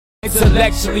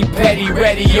Intellectually petty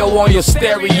radio on your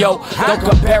stereo. Don't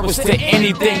compare us to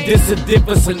anything, this a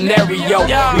different scenario.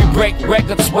 We break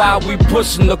records while we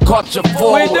pushing the culture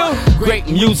forward. Great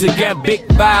music and big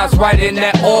vibes right in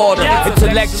that order.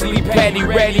 Intellectually petty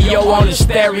radio on the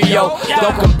stereo.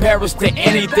 Don't compare us to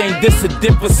anything, this a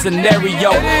different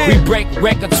scenario. We break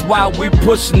records while we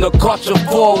pushing the culture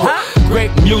forward.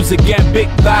 Great music and big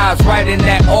vibes right in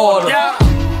that order.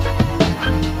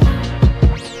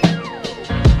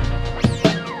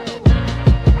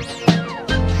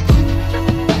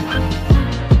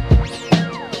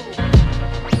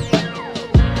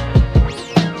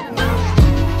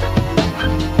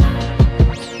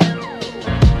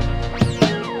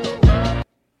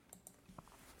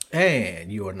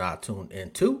 And you are now tuned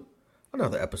into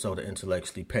another episode of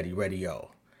Intellectually Petty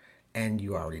Radio. And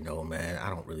you already know, man, I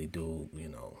don't really do,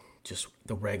 just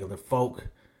the regular folk.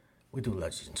 We do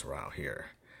legends around here.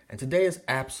 And today is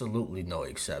absolutely no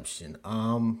exception.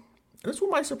 This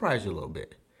one might surprise you a little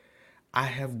bit. I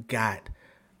have got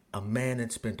a man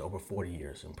that spent over 40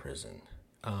 years in prison.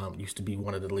 Used to be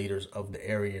one of the leaders of the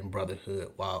ARYAN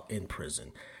Brotherhood while in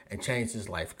prison and changed his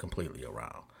life completely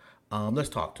around. Let's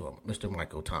talk to him, Mr.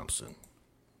 Michael Thompson.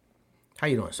 How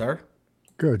you doing, sir?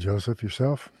 Good, Joseph.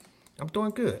 Yourself? I'm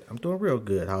doing good. I'm doing real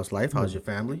good. How's life? How's your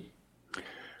family?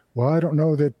 Well, I don't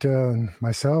know that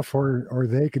myself or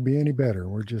they could be any better.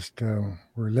 We're just,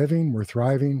 we're living, we're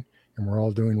thriving, and we're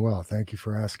all doing well. Thank you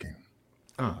for asking.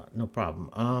 No problem.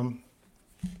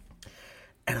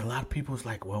 And a lot of people was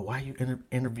like, well, why are you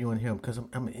interviewing him? Because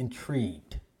I'm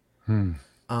intrigued.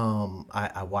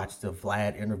 I watched the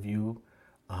Vlad interview.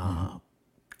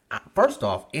 First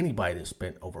off, anybody that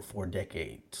spent over 4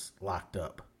 decades locked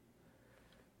up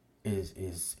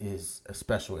is a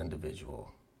special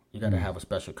individual. You got to have a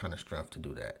special kind of strength to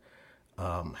do that.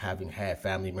 Having had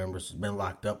family members who've been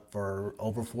locked up for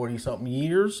over 40 something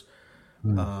years,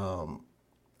 I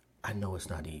know it's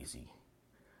not easy.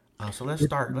 So let's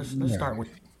start. Let's start with.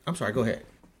 I'm sorry. Go ahead.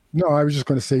 No, I was just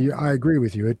going to say I agree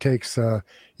with you. It takes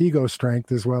ego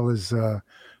strength as well as a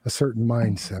certain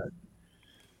mindset.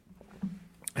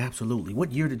 Absolutely.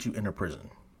 What year did you enter prison?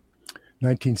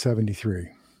 1973.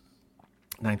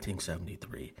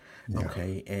 1973. Yeah.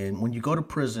 Okay. And when you go to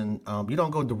prison, you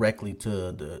don't go directly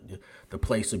to the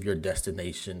place of your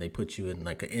destination. They put you in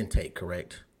like an intake,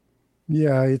 correct?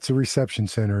 Yeah, it's a reception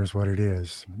center is what it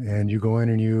is. And you go in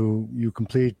and you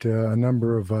complete a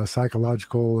number of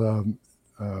psychological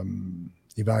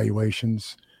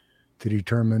evaluations to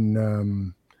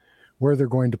determine where they're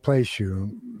going to place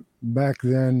you. Back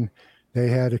then, they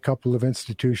had a couple of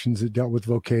institutions that dealt with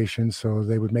vocation, so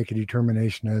they would make a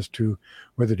determination as to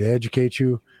whether to educate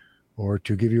you or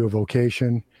to give you a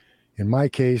vocation. In my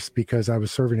case, because I was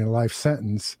serving a life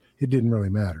sentence, it didn't really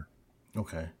matter.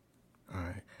 Okay. All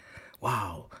right.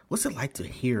 Wow. What's it like to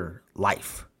hear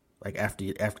life? Like after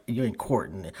you're in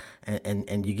court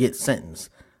and you get sentenced?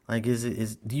 Like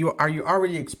are you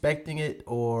already expecting it,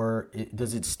 or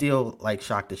does it still like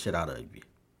shock the shit out of you?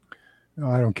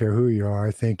 I don't care who you are.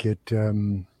 I think it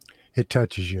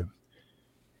touches you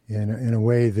in a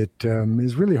way that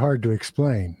is really hard to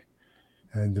explain.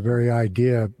 And the very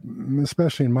idea,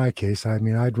 especially in my case, I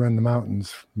mean, I'd run the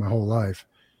mountains my whole life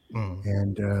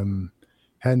and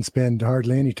hadn't spent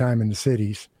hardly any time in the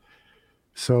cities.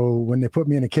 So when they put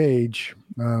me in a cage,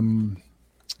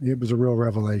 it was a real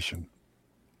revelation.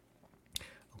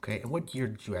 Okay. And what year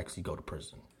did you actually go to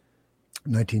prison?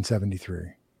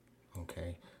 1973.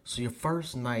 Okay. So your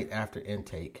first night after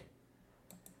intake,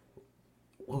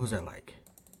 what was that like?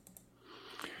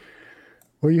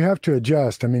 Well, you have to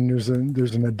adjust. I mean, there's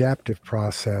an adaptive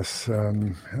process.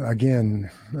 Again,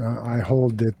 I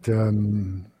hold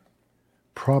that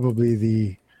probably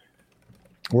the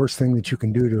worst thing that you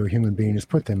can do to a human being is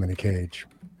put them in a cage.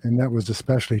 And that was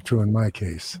especially true in my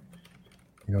case.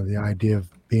 You know, the idea of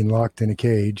being locked in a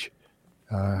cage,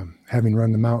 having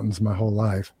run the mountains my whole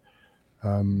life,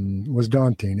 was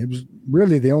daunting. It was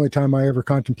really the only time I ever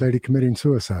contemplated committing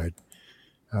suicide.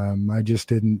 I just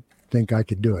didn't think I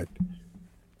could do it.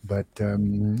 But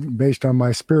based on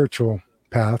my spiritual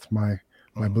path, my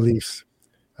beliefs,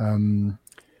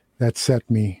 that set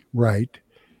me right.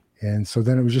 And so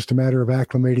then it was just a matter of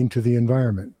acclimating to the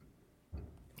environment.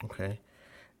 Okay.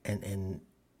 And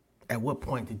at what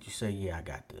point did you say, yeah, I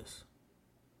got this?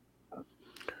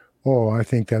 Oh, I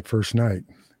think that first night.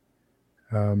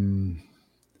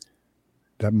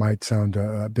 That might sound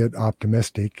a bit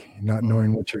optimistic, not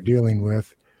knowing what you're dealing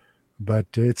with, but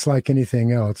it's like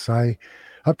anything else.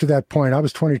 Up to that point, I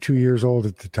was 22 years old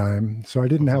at the time, so I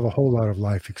didn't have a whole lot of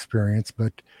life experience,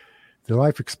 but the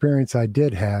life experience I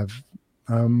did have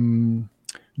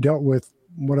dealt with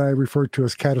what I refer to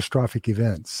as catastrophic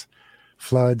events,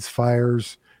 floods,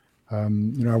 fires. I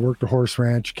worked a horse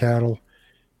ranch, cattle,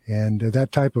 and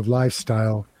that type of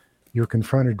lifestyle, you're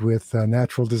confronted with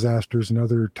natural disasters and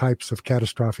other types of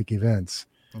catastrophic events.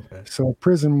 Okay. So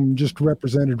prison just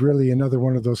represented really another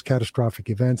one of those catastrophic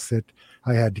events that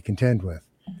I had to contend with.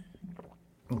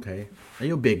 Okay. Now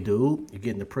you're a big dude. You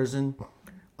get into prison.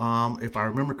 If I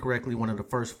remember correctly, one of the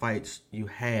first fights you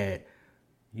had,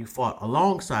 you fought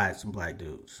alongside some black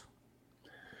dudes.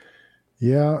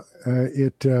 Yeah,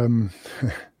 it's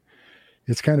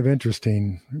kind of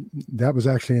interesting. That was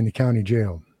actually in the county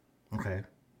jail. Okay.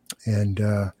 And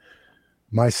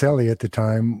my cellie at the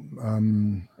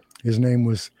time, his name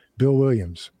was Bill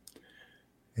Williams.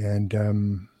 And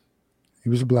he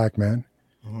was a black man.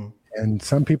 Mm-hmm. And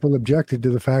some people objected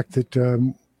to the fact that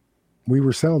we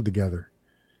were celled together.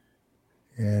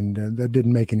 And that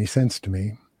didn't make any sense to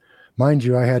me. Mind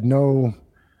you, I had no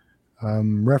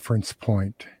reference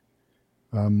point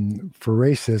for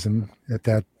racism at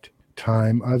that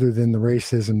time other than the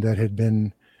racism that had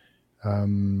been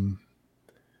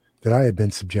that I had been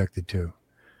subjected to.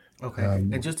 Okay.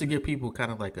 And just to give people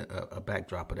kind of like a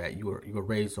backdrop of that, you were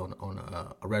raised on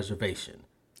a reservation.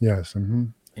 Yes. Mm-hmm.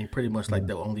 And pretty much like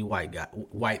the only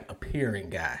white appearing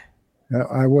guy.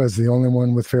 I was the only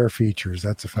one with fair features.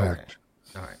 That's a fact. Okay.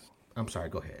 All right. I'm sorry.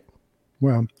 Go ahead.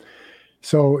 Well,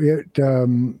 so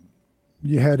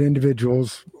you had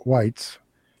individuals, whites,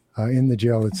 in the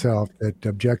jail itself that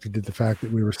objected to the fact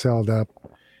that we were celled up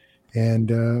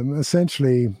and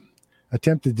essentially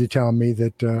attempted to tell me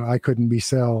that I couldn't be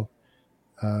cellies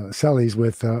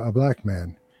with a black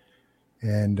man.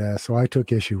 And so I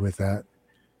took issue with that,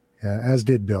 as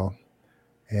did Bill.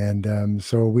 And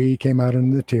so we came out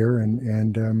in the tier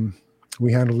and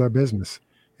we handled our business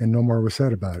and no more was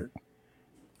said about it.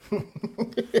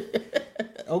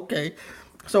 Okay.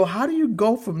 So how do you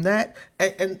go from that?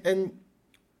 And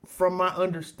from my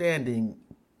understanding,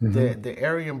 Mm-hmm. the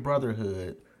Aryan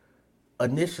Brotherhood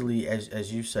initially,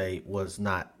 as you say, wasn't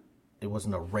a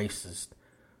racist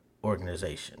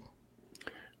organization.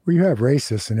 Well, you have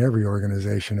racists in every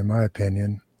organization, in my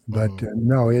opinion, but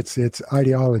no, its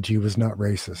ideology was not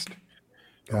racist.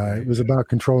 Okay. It was about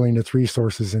controlling its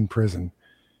resources in prison,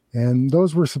 and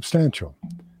those were substantial.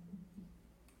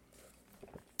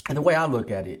 And the way I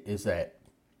look at it is that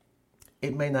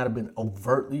it may not have been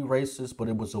overtly racist, but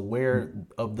it was aware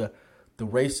of the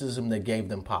racism that gave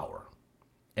them power,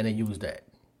 and they used that.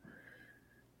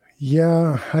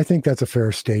 Yeah, I think that's a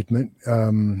fair statement.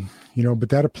 But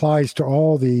that applies to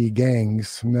all the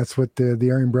gangs, and that's what the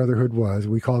Aryan Brotherhood was.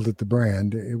 We called it the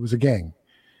brand. It was a gang.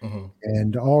 Mm-hmm.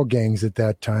 And all gangs at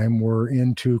that time were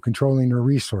into controlling their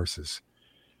resources.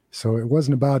 So it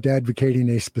wasn't about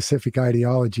advocating a specific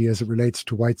ideology as it relates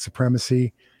to white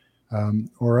supremacy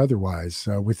or otherwise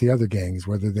with the other gangs,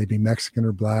 whether they be Mexican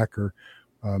or black or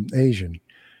Asian.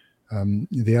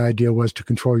 The idea was to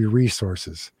control your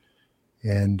resources.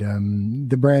 And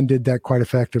the brand did that quite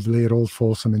effectively at Old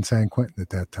Folsom and San Quentin at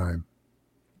that time.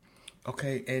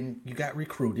 Okay, and you got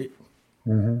recruited.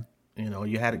 Mm-hmm.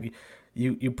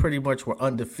 You pretty much were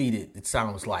undefeated, it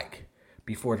sounds like,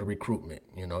 before the recruitment.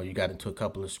 You got into a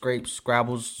couple of scrapes,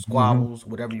 scrabbles, squabbles,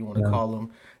 whatever you want to call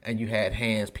them, and you had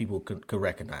hands. People could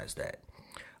recognize that.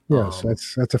 Yes,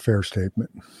 that's a fair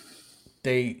statement.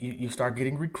 You start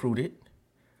getting recruited.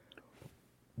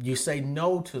 You say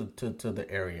no to the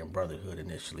Aryan Brotherhood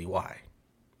initially. Why?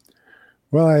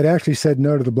 Well, I had actually said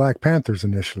no to the Black Panthers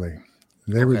initially.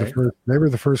 They were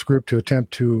the first group to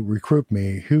attempt to recruit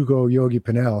me. Hugo Yogi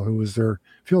Pinnell, who was their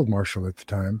field marshal at the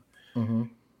time,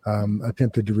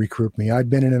 attempted to recruit me. I'd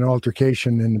been in an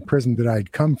altercation in the prison that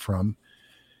I'd come from,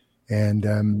 and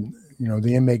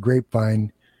the inmate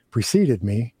Grapevine preceded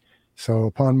me. So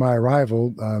upon my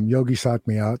arrival, Yogi sought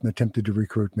me out and attempted to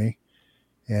recruit me,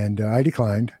 and I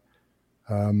declined.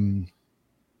 And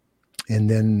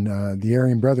then the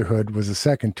Aryan Brotherhood was the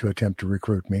second to attempt to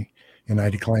recruit me, and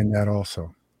I declined that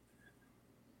also.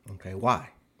 Okay, why?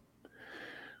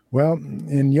 Well,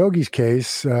 in Yogi's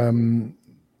case,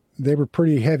 they were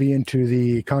pretty heavy into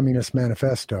the Communist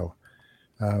Manifesto.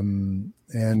 And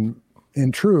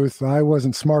in truth, I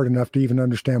wasn't smart enough to even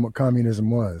understand what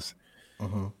communism was.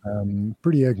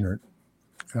 Pretty ignorant.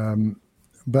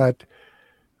 But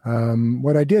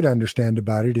what I did understand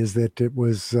about it is that it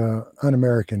was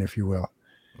un-American, if you will.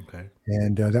 Okay.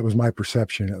 And that was my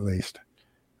perception, at least.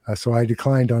 So I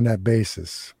declined on that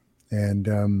basis.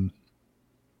 And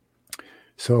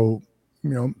so,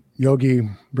 Yogi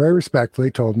very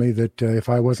respectfully told me that if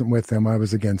I wasn't with them, I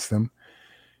was against them.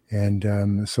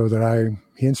 And so that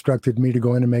he instructed me to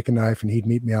go in and make a knife, and he'd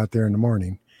meet me out there in the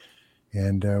morning.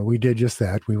 And we did just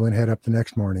that. We went head up the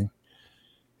next morning.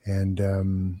 And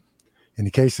in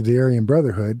the case of the Aryan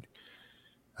Brotherhood,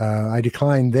 I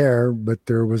declined there, but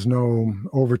there was no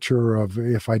overture of,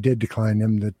 if I did decline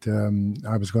them, that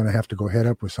I was going to have to go head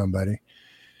up with somebody.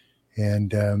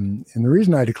 And the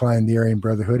reason I declined the Aryan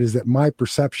Brotherhood is that my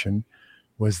perception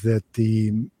was that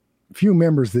the few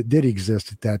members that did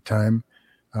exist at that time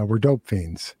were dope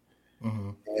fiends.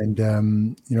 Mm-hmm.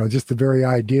 And, just the very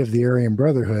idea of the Aryan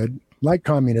Brotherhood, like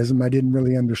communism, I didn't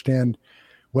really understand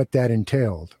what that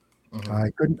entailed.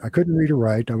 Mm-hmm. I couldn't read or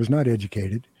write. I was not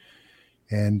educated.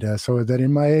 And so that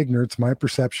in my ignorance, my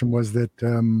perception was that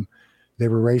they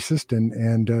were racist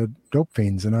and dope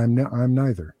fiends, and I'm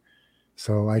neither.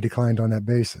 So I declined on that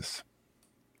basis.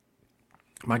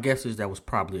 My guess is that was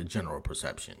probably a general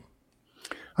perception.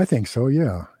 I think so,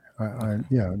 yeah.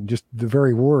 Just the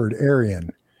very word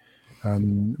Aryan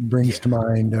brings to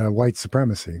mind white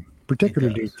supremacy,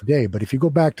 particularly today. But if you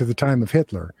go back to the time of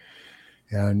Hitler,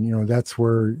 and that's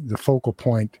where the focal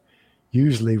point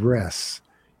usually rests,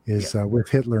 is with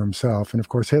Hitler himself. And of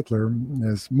course, Hitler,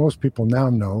 as most people now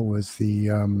know, was the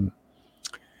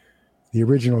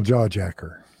original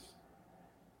jawjacker.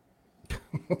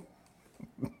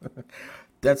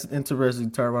 That's an interesting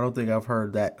term. I don't think I've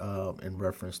heard that in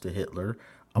reference to Hitler,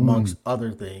 amongst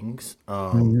other things.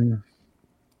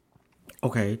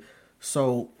 Okay,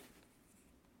 so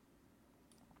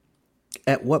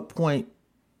at what point,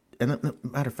 and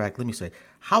matter of fact, let me say,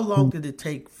 how long did it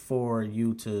take for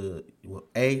you to,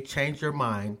 A, change your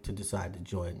mind to decide to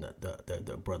join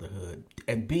the Brotherhood,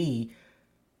 and B,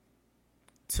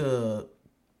 to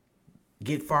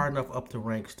get far enough up the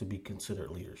ranks to be considered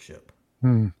leadership?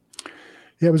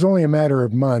 Yeah, it was only a matter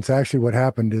of months. Actually, what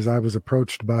happened is I was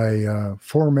approached by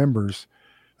 4 members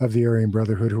of the Aryan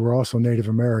Brotherhood who were also Native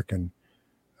American,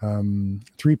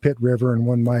 3 Pit River and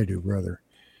 1 Maidu brother.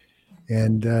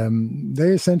 And they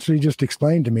essentially just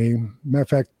explained to me, matter of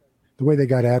fact, the way they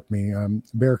got at me,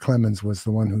 Bear Clemens was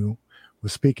the one who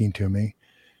was speaking to me.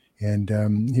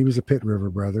 And he was a Pit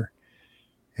River brother.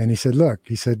 And he said, look,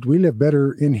 we live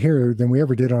better in here than we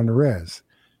ever did on the res.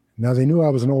 Now, they knew I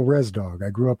was an old res dog. I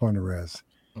grew up on the res.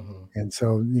 Mm-hmm. And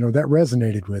so, that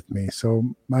resonated with me.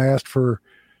 So I asked for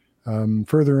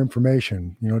further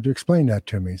information, to explain that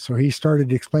to me. So he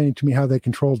started explaining to me how they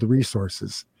controlled the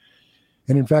resources.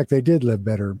 And in fact, they did live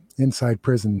better inside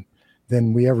prison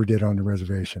than we ever did on the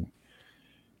reservation.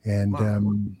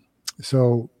 And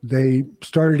so they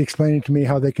started explaining to me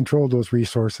how they controlled those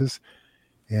resources.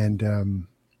 And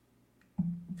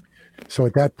so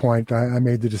at that point, I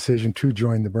made the decision to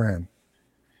join the brand.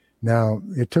 Now,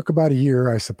 it took about a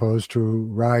year, I suppose, to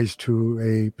rise to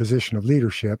a position of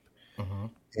leadership. Uh-huh.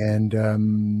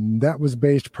 And that was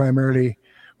based primarily,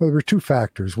 well, there were 2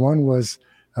 factors. One was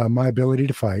my ability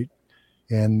to fight.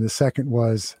 And the second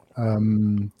was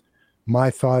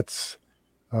my thoughts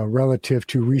relative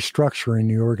to restructuring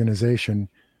the organization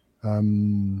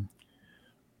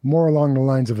more along the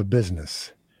lines of a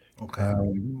business. Okay.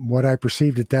 What I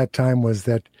perceived at that time was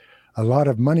that a lot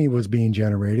of money was being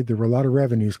generated. There were a lot of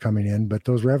revenues coming in, but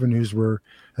those revenues were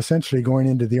essentially going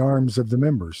into the arms of the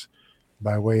members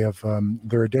by way of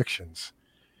their addictions.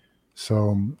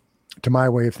 So to my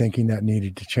way of thinking, that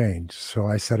needed to change. So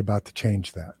I set about to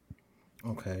change that.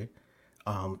 Okay.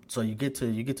 So you get to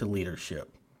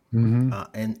leadership. Mm-hmm.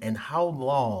 And how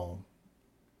long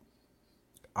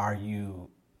are you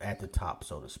at the top,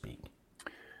 so to speak?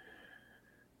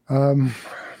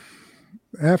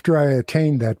 After I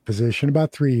attained that position,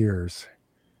 about 3 years,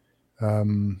 I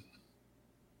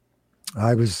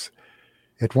was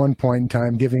at one point in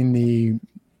time giving the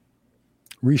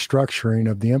restructuring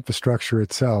of the infrastructure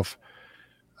itself.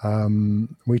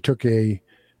 We took a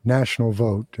national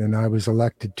vote, and I was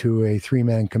elected to a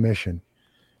 3-man commission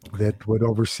that would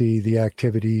oversee the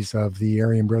activities of the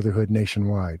Aryan Brotherhood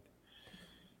nationwide.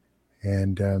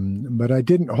 And but I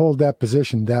didn't hold that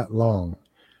position that long.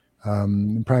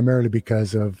 Primarily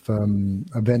because of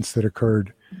events that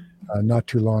occurred not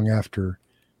too long after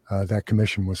that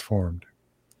commission was formed.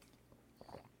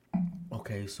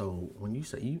 Okay, so when you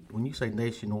say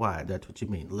nationwide, that's what you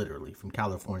mean, literally, from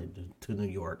California to New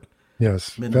York.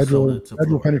 Yes, Minnesota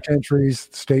federal penitentiaries,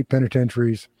 state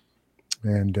penitentiaries,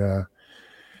 and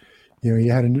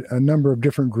you had a number of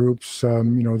different groups.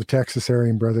 The Texas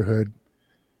Aryan Brotherhood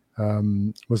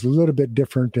was a little bit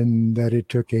different in that it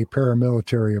took a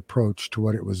paramilitary approach to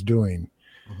what it was doing.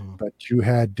 Mm-hmm. But you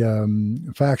had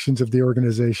factions of the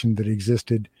organization that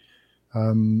existed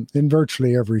in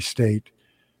virtually every state,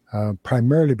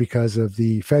 primarily because of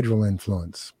the federal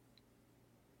influence.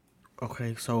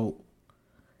 Okay, so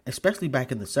especially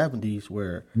back in the 70s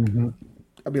where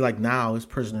I'd be like, now it's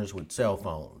prisoners with cell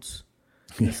phones.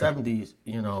 In the 70s,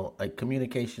 like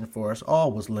communication for us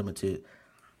all was limited.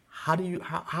 How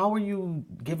are you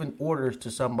giving orders to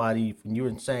somebody when you're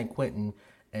in San Quentin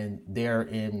and they're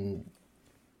in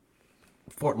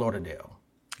Fort Lauderdale?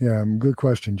 Yeah, good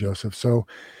question, Joseph. So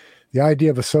the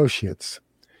idea of associates,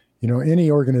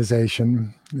 any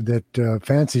organization that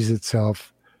fancies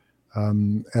itself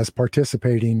as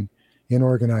participating in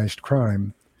organized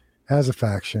crime as a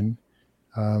faction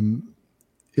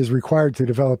is required to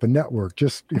develop a network,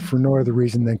 just if for no other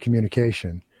reason than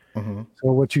communication. Mm-hmm.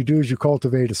 So what you do is you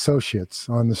cultivate associates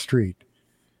on the street,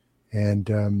 and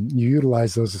you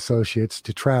utilize those associates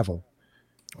to travel.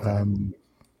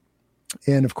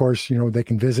 And of course, they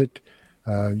can visit.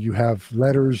 You have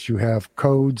letters, you have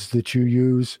codes that you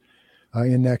use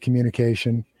in that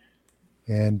communication.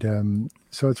 And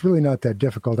so it's really not that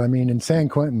difficult. I mean, in San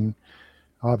Quentin,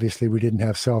 obviously we didn't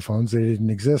have cell phones. They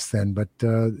didn't exist then, but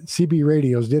CB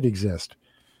radios did exist.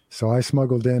 So I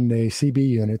smuggled in the CB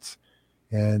units,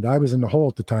 and I was in the hole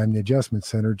at the time, the adjustment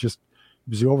center, it was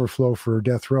the overflow for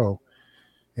death row.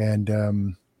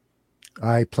 And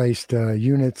I placed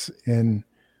units in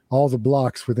all the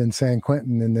blocks within San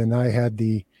Quentin, and then I had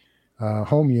the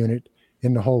home unit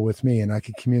in the hole with me, and I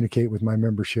could communicate with my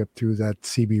membership through that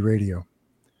CB radio.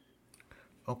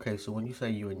 Okay, so when you say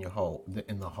you in the hole,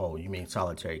 you mean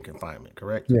solitary confinement,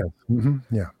 correct? Yeah. Mm-hmm.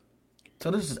 Yeah. So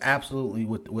this is absolutely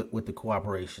with the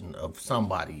cooperation of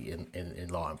somebody in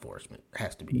law enforcement. It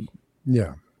has to be.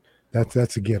 Yeah,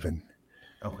 that's a given.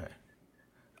 Okay.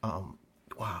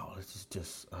 Wow, this is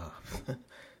just.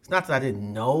 It's not that I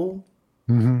didn't know,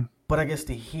 but I guess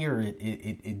to hear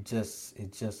it just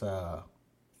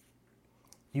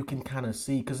you can kind of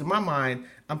see, because in my mind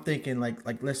I'm thinking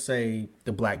like let's say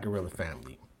the Black Guerrilla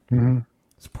family. Mm-hmm.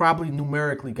 It's probably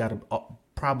numerically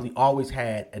probably always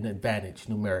had an advantage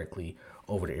numerically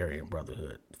over the Aryan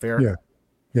Brotherhood. Fair? Yeah.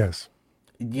 Yes.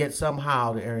 Yet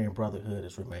somehow the Aryan Brotherhood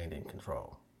has remained in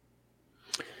control.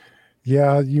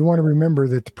 Yeah, you want to remember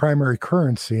that the primary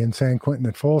currency in San Quentin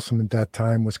and Folsom at that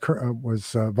time was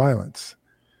violence,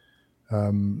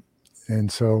 and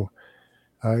so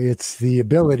it's the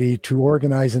ability to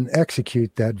organize and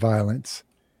execute that violence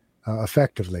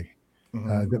effectively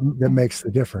that makes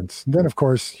the difference. And then, of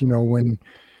course, when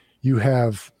you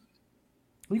have,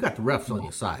 you got the refs on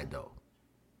your side, though.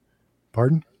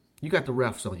 Pardon? You got the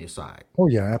refs on your side. Oh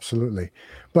yeah, absolutely.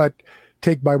 But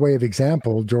take by way of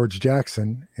example, George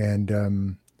Jackson and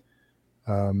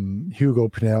Hugo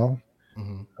Pinnell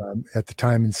at the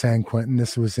time in San Quentin.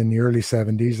 This was in the early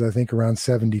 70s, I think around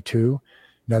 72.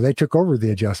 Now they took over the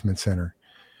adjustment center,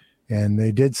 and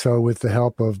they did so with the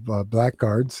help of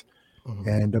blackguards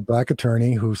and a black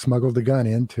attorney who smuggled a gun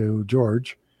into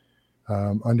George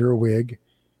under a wig,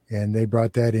 and they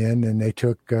brought that in, and they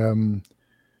took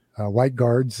white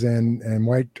guards and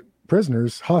white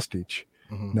prisoners hostage.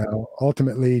 Now,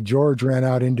 ultimately, George ran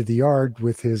out into the yard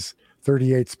with his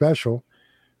 .38 special,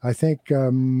 I think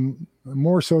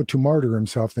more so to martyr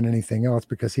himself than anything else,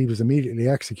 because he was immediately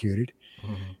executed.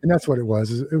 And that's what it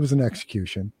was. It was an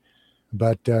execution.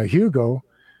 But Hugo,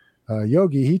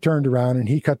 Yogi, he turned around and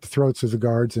he cut the throats of the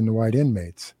guards and the white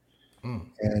inmates.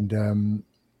 And,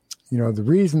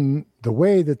 the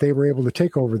way that they were able to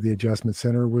take over the adjustment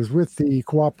center was with the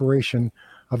cooperation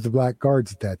of the black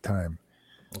guards at that time.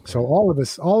 Okay. So all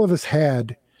of us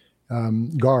had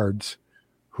guards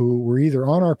who were either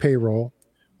on our payroll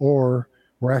or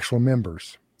were actual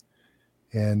members.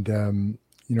 And,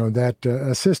 that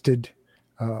assisted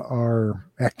our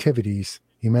activities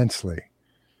immensely.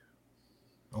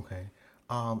 Okay.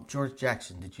 George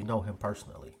Jackson, did you know him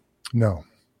personally? No.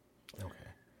 Okay.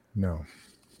 No.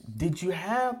 Did you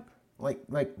have like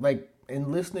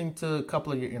in listening to a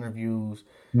couple of your interviews,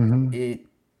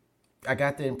 I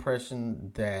got the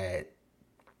impression that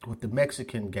with the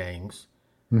Mexican gangs,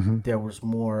 there was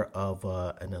more of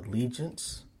an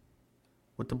allegiance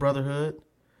with the Brotherhood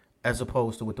as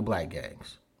opposed to with the black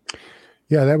gangs.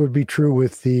 Yeah, that would be true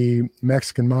with the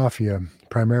Mexican mafia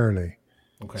primarily.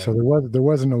 Okay. So there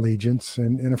was an allegiance,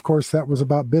 and of course that was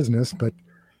about business, but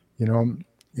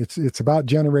it's about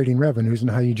generating revenues and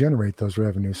how you generate those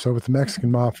revenues. So with the Mexican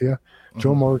mafia,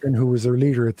 Joe Morgan, who was their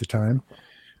leader at the time,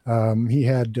 he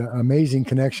had amazing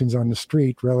connections on the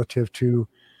street relative to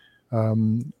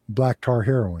black tar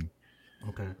heroin.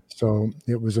 Okay. So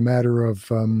it was a matter of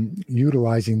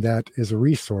utilizing that as a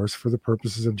resource for the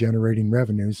purposes of generating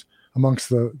revenues amongst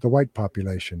the white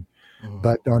population.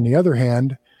 But on the other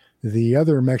hand, the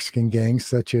other Mexican gangs,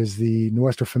 such as the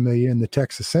Nuestra Familia and the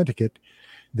Texas Syndicate,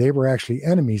 they were actually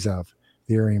enemies of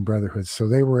the Aryan Brotherhood. So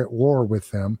they were at war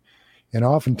with them. And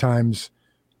oftentimes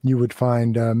you would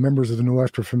find members of the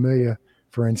Nuestra Familia,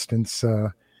 for instance,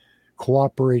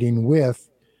 cooperating with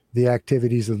the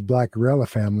activities of the Black Guerrilla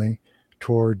family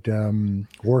toward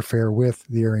warfare with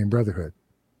the Aryan Brotherhood.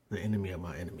 The enemy of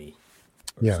my enemy.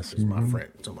 Yes. Is my friend,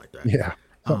 something like that. Yeah,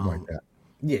 something like that.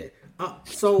 Yeah.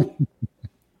 So,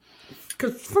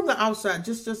 because from the outside,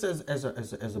 just as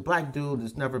a black dude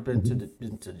that's never been to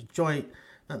the joint,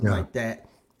 nothing like that,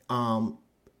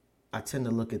 I tend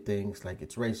to look at things like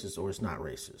it's racist or it's not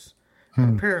racist.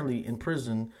 And apparently, in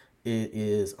prison, it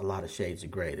is a lot of shades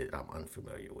of gray that I'm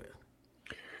unfamiliar with.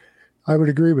 I would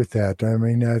agree with that. I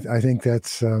mean, I think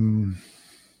that's an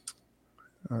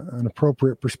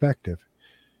appropriate perspective.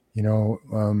 You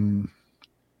know,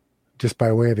 just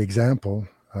by way of example,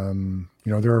 you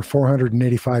know, there are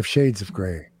 485 shades of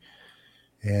gray.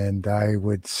 And I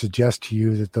would suggest to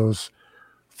you that those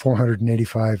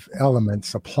 485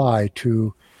 elements apply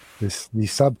to the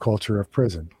subculture of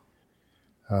prison.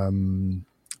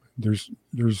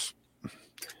 There's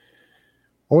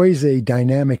always a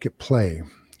dynamic at play.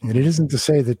 And it isn't to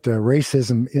say that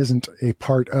racism isn't a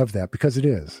part of that, because it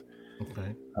is.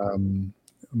 Okay.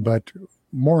 But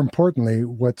more importantly,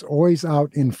 what's always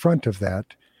out in front of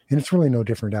that, and it's really no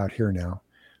different out here now,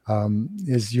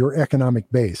 is your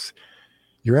economic base.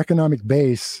 Your economic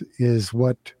base is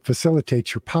what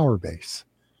facilitates your power base.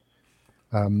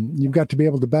 You've got to be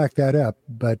able to back that up,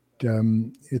 but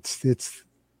it's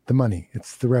the money,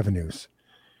 it's the revenues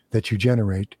that you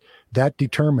generate. That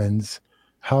determines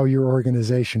how your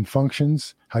organization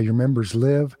functions, how your members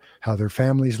live, how their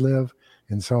families live,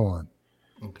 and so on.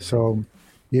 Okay. So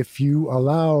if you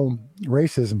allow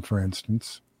racism, for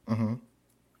instance,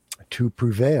 to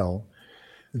prevail,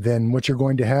 then what you're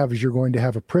going to have is you're going to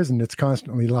have a prison that's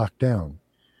constantly locked down.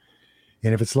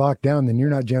 And if it's locked down, then you're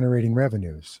not generating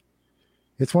revenues.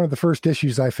 It's one of the first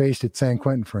issues I faced at San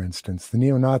Quentin, for instance. The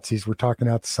neo-Nazis were talking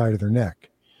out the side of their neck.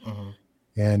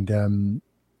 And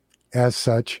as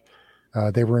such,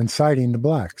 they were inciting the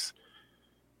blacks.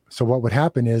 So what would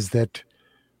happen is that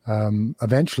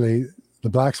eventually the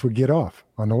blacks would get off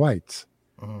on the whites.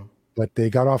 But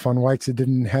they got off on whites that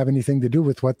didn't have anything to do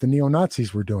with what the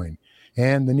neo-Nazis were doing.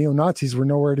 And the neo-Nazis were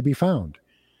nowhere to be found.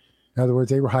 In other words,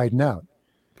 they were hiding out.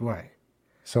 Right.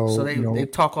 So they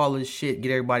talk all this shit,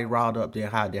 get everybody riled up, they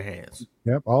hide their hands.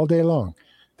 Yep, all day long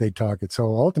they'd talk it. So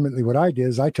ultimately what I did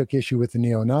is I took issue with the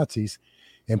neo-Nazis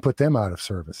and put them out of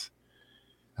service.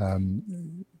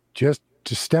 Just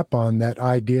to step on that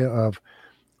idea of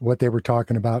what they were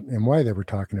talking about and why they were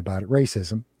talking about it,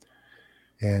 racism.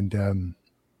 And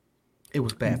it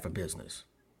was bad for business.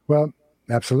 Well,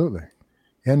 absolutely.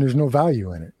 And there's no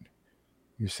value in it.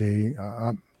 You see,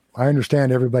 I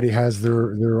understand everybody has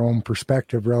their own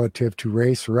perspective relative to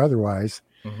race or otherwise.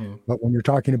 But when you're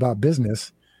talking about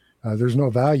business, there's no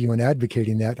value in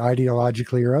advocating that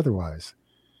ideologically or otherwise.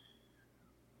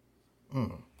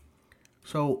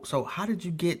 So how did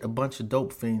you get a bunch of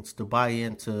dope fiends to buy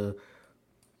into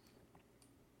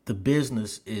the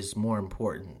business is more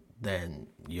important than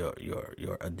your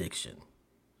addiction?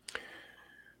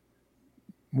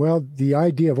 Well, the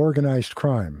idea of organized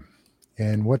crime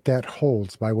and what that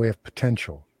holds by way of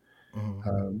potential.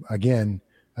 Again,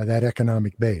 that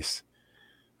economic base.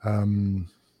 You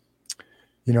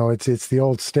know, it's the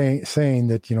old saying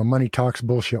that, you know, money talks,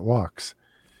 bullshit walks.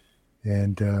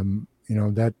 And, you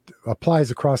know, that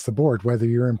applies across the board, whether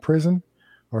you're in prison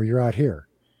or you're out here.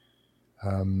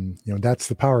 You know, that's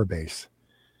the power base.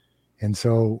 And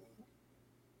so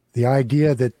the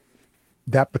idea that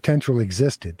potential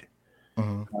existed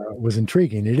was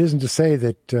intriguing. It isn't to say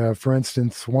that, for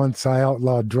instance, once I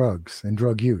outlawed drugs and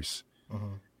drug use,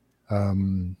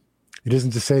 it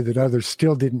isn't to say that others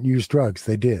still didn't use drugs.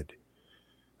 They did.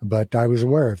 But I was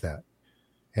aware of that.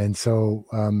 And so,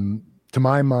 to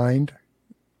my mind,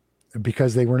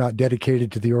 because they were not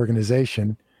dedicated to the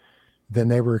organization, then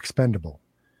they were expendable.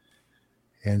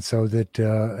 And so that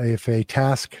if a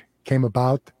task came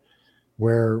about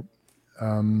where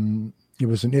it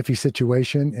was an iffy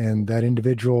situation and that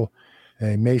individual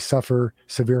may suffer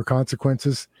severe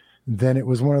consequences, then it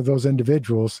was one of those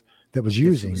individuals that was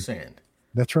using sand.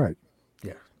 That's right.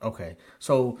 Yeah. Okay.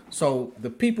 So the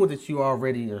people that you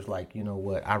already is like, you know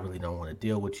what, I really don't want to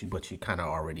deal with you, but you kind of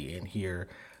already in here.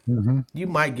 You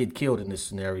might get killed in this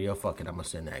scenario. Fuck it, I'm gonna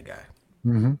send that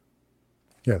guy.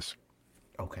 Yes.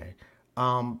 Okay.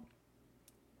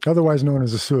 Otherwise known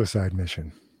as a suicide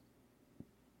mission.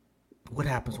 What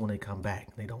happens when they come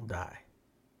back? They don't die.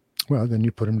 Well, then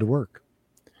you put them to work.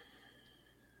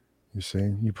 You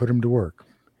see, you put them to work.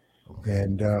 Okay.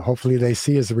 And hopefully they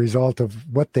see as a result of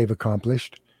what they've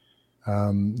accomplished,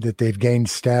 that they've gained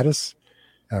status,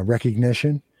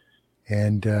 recognition,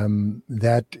 And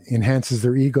that enhances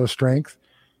their ego strength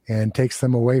and takes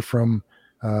them away from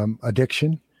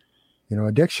addiction.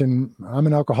 Addiction, I'm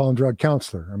an alcohol and drug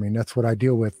counselor. I mean, that's what I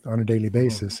deal with on a daily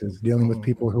basis, is dealing with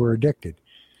people who are addicted.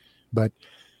 But,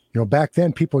 back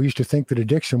then people used to think that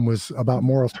addiction was about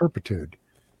moral turpitude.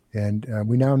 And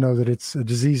we now know that it's a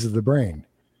disease of the brain.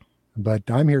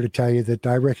 But I'm here to tell you that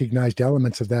I recognized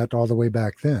elements of that all the way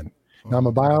back then. Now, I'm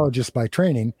a biologist by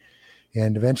training,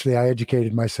 and eventually I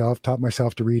educated myself, taught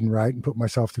myself to read and write, and put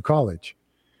myself through college.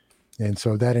 And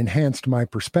so that enhanced my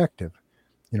perspective,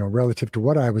 relative to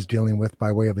what I was dealing with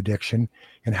by way of addiction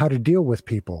and how to deal with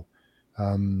people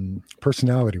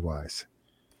personality-wise.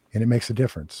 And it makes a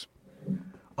difference.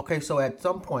 Okay, so at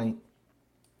some point,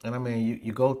 and I mean,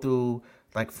 you go through,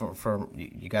 like, from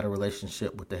you got a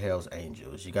relationship with the Hells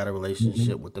Angels, you got a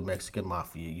relationship with the Mexican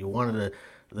Mafia. You're one of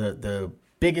the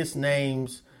biggest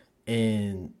names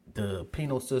in the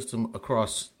penal system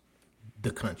across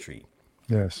the country.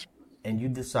 Yes. And you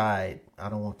decide, I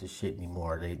don't want this shit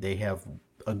anymore. They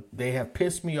have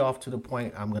pissed me off to the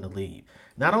point I'm going to leave.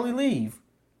 Not only leave,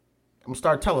 I'm going to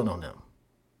start telling on them.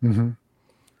 Mm-hmm.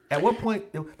 At what point,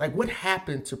 like, what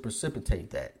happened to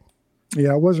precipitate that?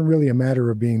 Yeah, it wasn't really a matter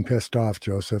of being pissed off,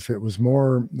 Joseph. It was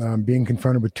more being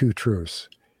confronted with two truths.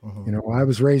 Mm-hmm. I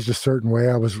was raised a certain way.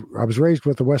 I was raised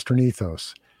with a Western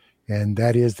ethos, and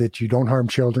that is that you don't harm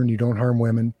children, you don't harm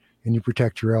women, and you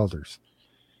protect your elders.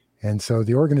 And so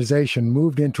the organization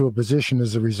moved into a position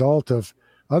as a result of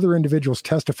other individuals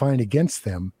testifying against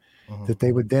them, that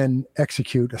they would then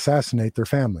assassinate their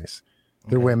families,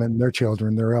 their women, their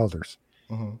children, their elders.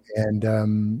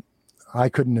 And I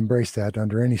couldn't embrace that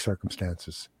under any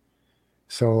circumstances.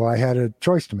 So I had a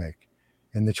choice to make.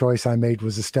 And the choice I made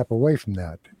was a step away from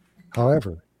that.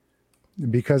 However,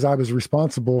 because I was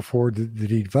responsible for the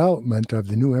development of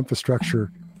the new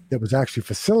infrastructure that was actually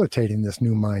facilitating this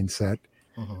new mindset,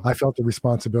 I felt the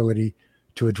responsibility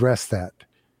to address that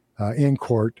in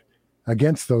court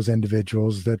against those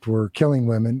individuals that were killing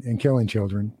women and killing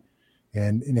children,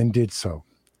 and did so.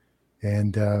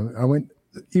 And I went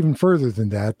even further than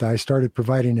that. I started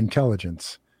providing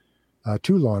intelligence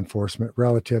to law enforcement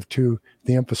relative to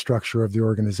the infrastructure of the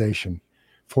organization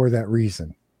for that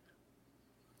reason.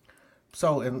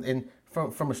 So, and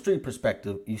from a street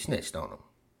perspective, you snitched on them.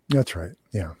 That's right.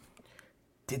 Yeah.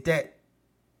 Did that?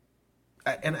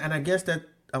 And I guess that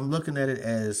I'm looking at it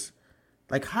as,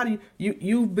 like, how do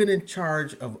you've been in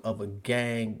charge of a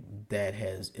gang that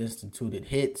has instituted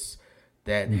hits,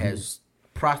 that has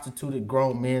prostituted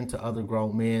grown men to other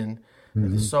grown men,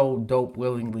 that is sold dope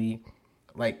willingly.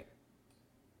 Like,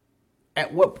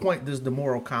 at what point does the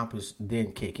moral compass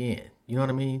then kick in? You know what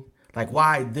I mean? Like,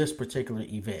 why this particular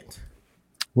event?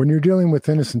 When you're dealing with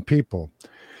innocent people,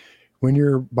 when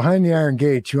you're behind the iron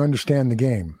gates, you understand the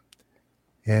game,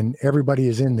 and everybody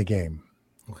is in the game,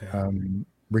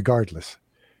 regardless.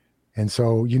 And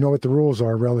so you know what the rules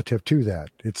are relative to that.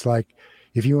 It's like,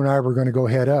 if you and I were going to go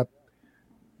head up,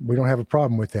 we don't have a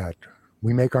problem with that.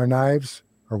 We make our knives,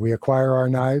 or we acquire our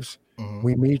knives.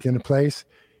 We meet in a place,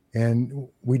 and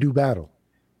we do battle.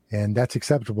 And that's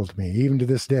acceptable to me, even to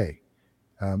this day.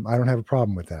 I don't have a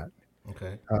problem with that.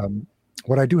 Okay.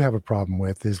 What I do have a problem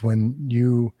with is when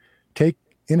you take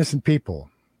innocent people,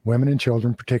 women and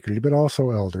children particularly, but also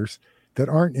elders, that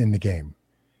aren't in the game,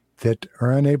 that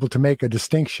are unable to make a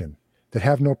distinction, that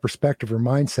have no perspective or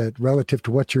mindset relative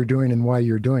to what you're doing and why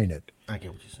you're doing it. I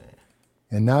get what you're saying.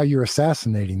 And now you're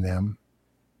assassinating them,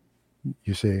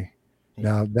 you see.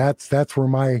 Yeah. Now that's where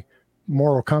my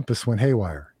moral compass went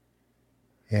haywire.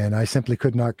 And I simply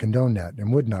could not condone that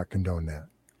and would not condone that.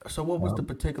 So what was the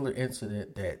particular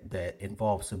incident that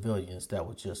involved civilians that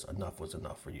was just enough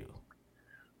for you?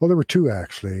 Well, there were two,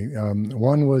 actually.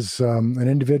 One was an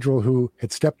individual who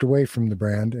had stepped away from the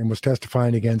brand and was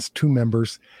testifying against two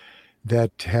members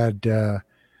that had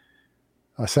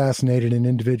assassinated an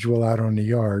individual out on the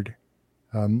yard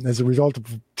as a result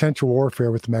of potential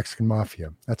warfare with the Mexican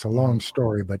Mafia. That's a long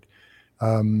story, but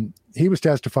he was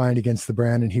testifying against the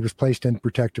brand, and he was placed in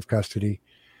protective custody.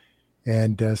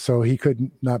 And so he could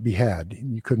not be had.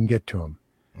 You couldn't get to him.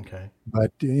 Okay.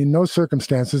 But in those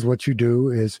circumstances, what you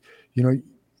do is,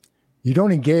 you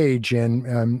don't engage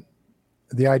in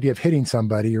the idea of hitting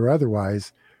somebody or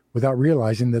otherwise without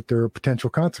realizing that there are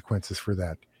potential consequences for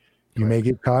that. You may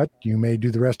get caught. You may do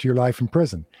the rest of your life in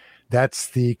prison. That's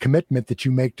the commitment that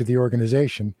you make to the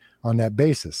organization on that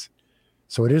basis.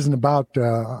 So it isn't about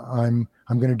I'm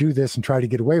going to do this and try to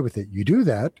get away with it. You do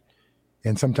that,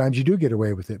 and sometimes you do get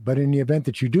away with it. But in the event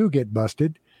that you do get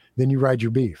busted, then you ride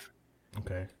your beef.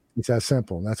 Okay. It's that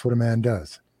simple. That's what a man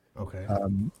does. Okay.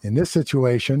 In this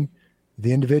situation,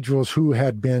 the individuals who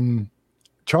had been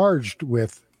charged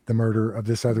with the murder of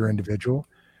this other individual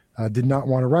did not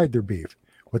want to ride their beef.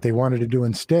 What they wanted to do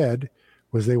instead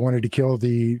was they wanted to kill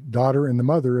the daughter and the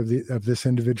mother of this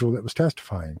individual that was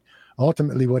testifying.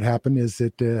 Ultimately, what happened is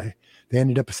that they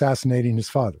ended up assassinating his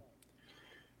father.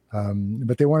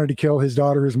 But they wanted to kill his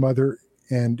daughter, his mother,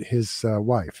 and his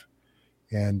wife.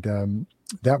 And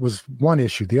that was one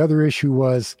issue. The other issue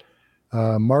was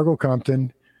Margot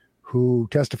Compton, who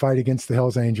testified against the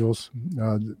Hells Angels,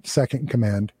 second in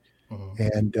command.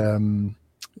 And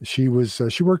she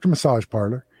worked a massage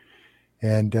parlor.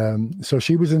 And so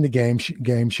she was in the game.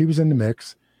 She was in the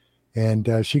mix,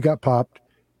 and she got popped.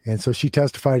 And so she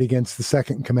testified against the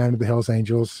second in command of the Hells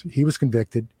Angels. He was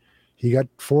convicted. He got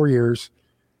 4 years,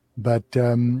 but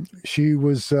she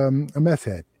was a meth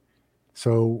head.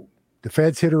 So the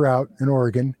feds hit her out in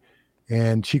Oregon,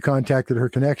 and she contacted her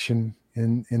connection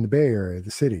in the Bay Area,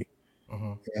 the city.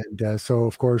 And so,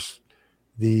 of course,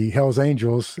 the Hells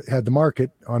Angels had the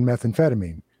market on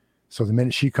methamphetamine. So the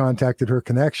minute she contacted her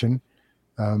connection,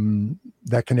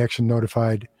 that connection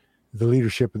notified the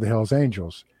leadership of the Hells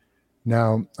Angels.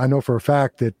 Now, I know for a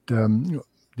fact that the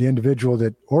individual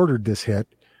that ordered this hit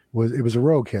was a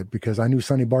rogue hit, because I knew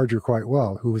Sonny Barger quite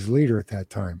well, who was the leader at that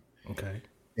time. Okay.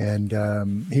 And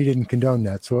he didn't condone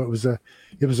that. So it was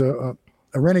a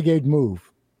renegade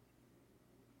move.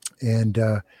 And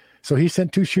so he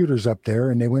sent 2 shooters up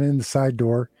there, and they went in the side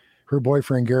door. Her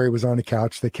boyfriend, Gary, was on the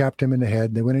couch. They capped him in the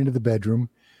head. They went into the bedroom,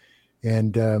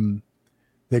 and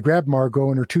they grabbed Margot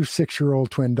and her 2 6-year-old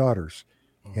twin daughters.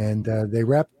 And they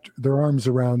wrapped their arms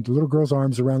around the little girl's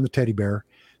arms around the teddy bear.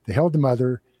 They held the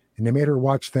mother, and they made her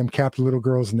watch them cap the little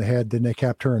girls in the head. Then they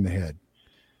capped her in the head.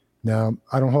 Now,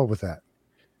 I don't hold with that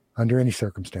under any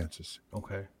circumstances.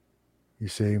 Okay. You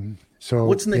see, so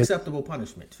what's an acceptable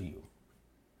punishment to you?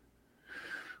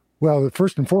 Well,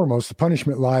 first and foremost, the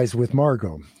punishment lies with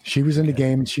Margot. She was in the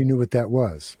game, and she knew what that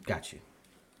was. Got you.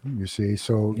 You see,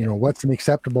 so what's an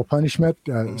acceptable punishment?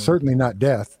 Certainly not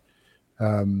death.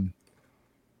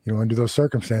 Under those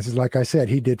circumstances, like I said,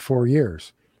 he did 4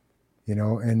 years.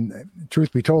 And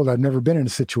truth be told, I've never been in a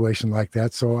situation like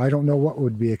that, so I don't know what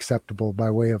would be acceptable by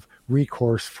way of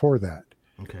recourse for that.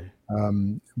 Okay.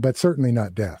 But certainly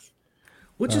not death.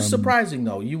 Which is surprising,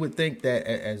 though. You would think that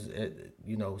as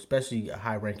especially a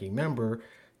high-ranking member,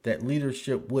 that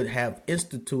leadership would have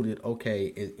instituted, okay,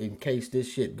 in case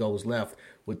this shit goes left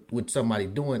with somebody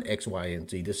doing X, Y, and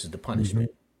Z, this is the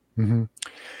punishment. Mm-hmm.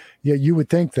 Yeah, you would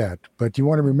think that, but you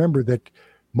want to remember that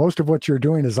most of what you're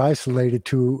doing is isolated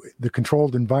to the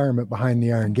controlled environment behind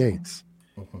the iron gates.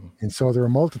 And so there are a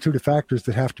multitude of factors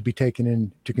that have to be taken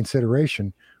into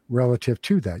consideration relative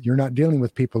to that. You're not dealing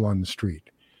with people on the street.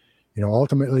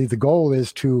 Ultimately, the goal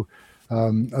is to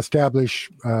establish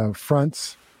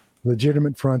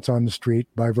legitimate fronts on the street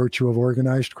by virtue of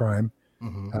organized crime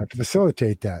to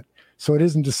facilitate that. So it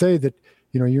isn't to say that,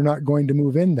 you're not going to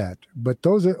move in that, but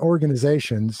those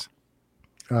organizations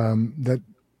that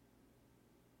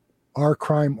are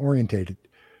crime orientated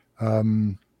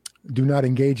do not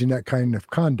engage in that kind of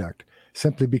conduct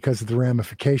simply because of the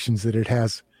ramifications that it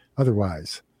has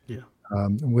otherwise.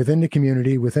 Within the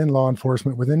community, within law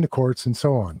enforcement, within the courts, and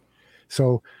so on.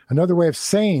 So another way of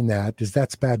saying that is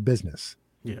that's bad business.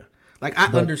 Yeah. Like I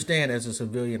understand as a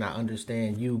civilian, I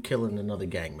understand you killing another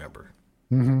gang member.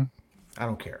 I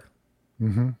don't care.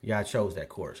 Yeah, I chose that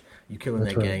course. You killing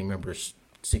that gang member's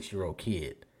 6-year-old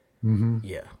kid.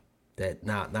 Yeah. That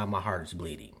now my heart is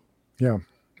bleeding. Yeah.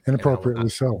 Inappropriately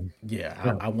so.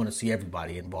 Yeah. I want to see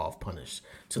everybody involved punished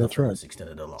to the fullest extent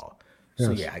of the law.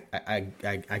 So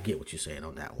I get what you're saying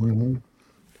on that one.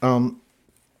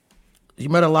 You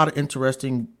met a lot of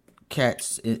interesting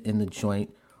cats in the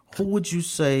joint. Who would you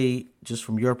say, just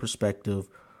from your perspective,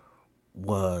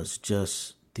 was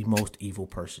just the most evil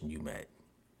person you met?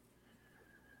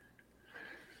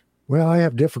 Well, I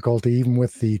have difficulty even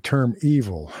with the term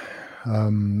evil. I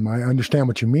understand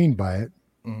what you mean by it.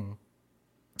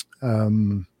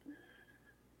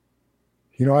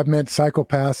 I've met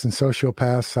psychopaths and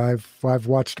sociopaths. I've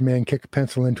watched a man kick a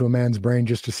pencil into a man's brain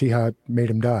just to see how it made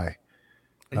him die.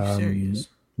 Are you serious?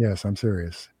 Yes, I'm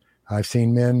serious. I've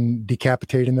seen men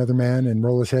decapitate another man and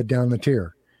roll his head down the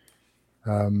tier.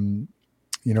 And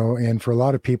for a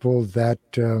lot of people, that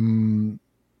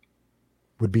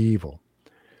would be evil.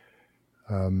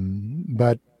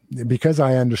 But because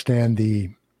I understand the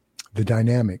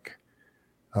dynamic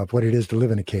of what it is to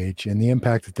live in a cage and the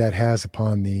impact that has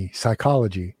upon the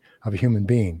psychology of a human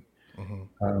being,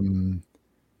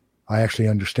 I actually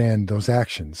understand those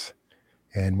actions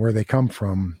and where they come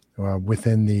from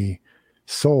within the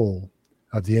soul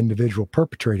of the individual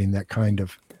perpetrating that kind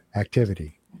of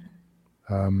activity.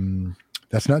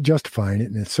 That's not justifying it,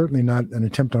 and it's certainly not an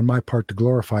attempt on my part to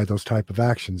glorify those type of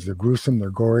actions. They're gruesome, they're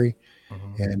gory,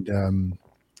 and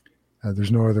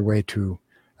there's no other way to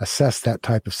assess that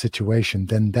type of situation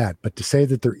than that. But to say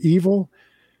that they're evil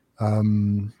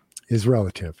is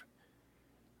relative.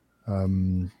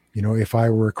 If I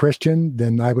were a Christian,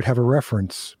 then I would have a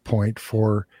reference point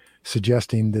for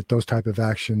suggesting that those type of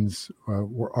actions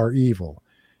are evil.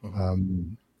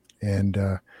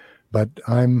 But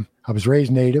I was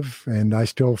raised Native, and I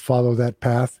still follow that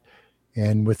path.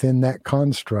 And within that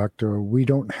construct, we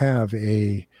don't have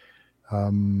even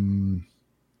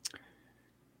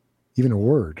a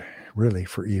word really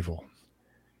for evil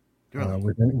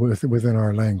within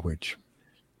our language.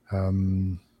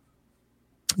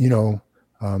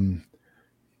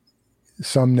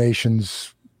 Some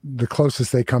nations, the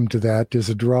closest they come to that is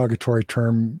a derogatory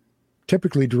term,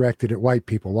 typically directed at white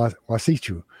people.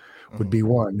 Wasichu would be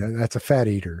one. That's a fat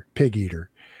eater, pig eater.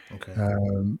 Okay.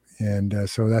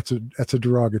 So that's a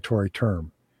derogatory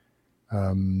term.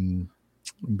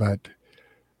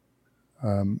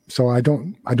 So I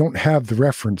don't have the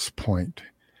reference point.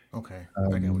 Okay.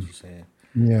 I get what you're saying.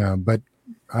 Yeah, but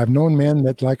I've known men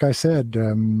that, like I said,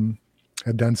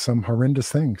 had done some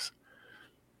horrendous things.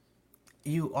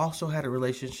 You also had a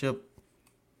relationship,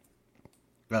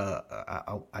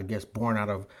 I guess, born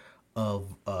out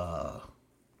of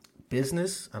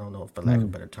business. I don't know, for lack of a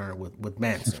better term, with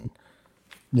Manson.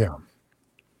 Yeah.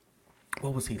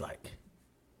 What was he like?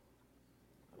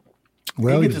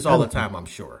 Well, you get this all the time, I'm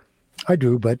sure. I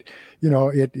do, but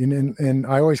and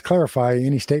I always clarify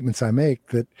any statements I make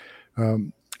that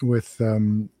with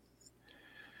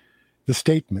the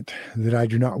statement that I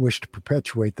do not wish to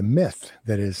perpetuate the myth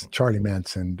that is Charlie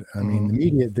Manson. I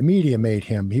mean, the media made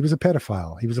him. He was a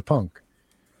pedophile. He was a punk.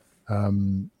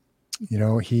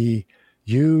 He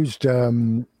used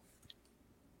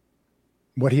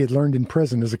what he had learned in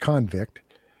prison as a convict.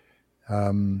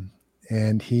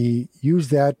 And he used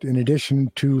that in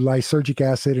addition to lysergic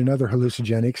acid and other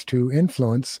hallucinogenics to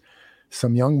influence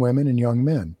some young women and young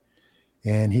men.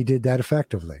 And he did that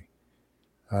effectively.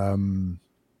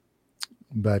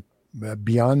 But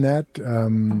beyond that,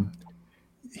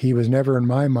 he was never, in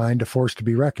my mind, a force to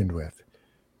be reckoned with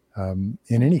in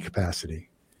any capacity.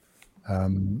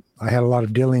 I had a lot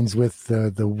of dealings with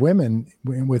the women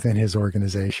within his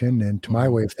organization, and to my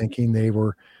way of thinking, they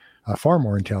were far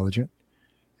more intelligent.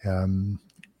 But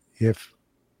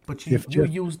you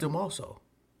used them also.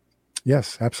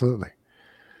 Yes, absolutely.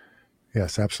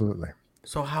 Yes, absolutely.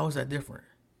 So how is that different?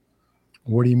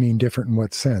 What do you mean different in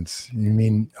what sense? You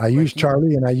mean I use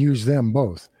Charlie and I use them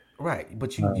both. Right.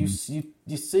 But you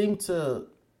seem to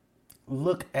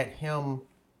look at him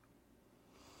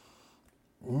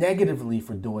negatively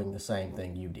for doing the same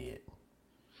thing you did.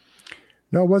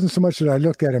 No, it wasn't so much that I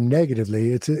looked at him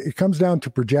negatively. It comes down to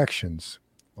projections.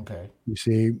 Okay. You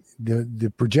see,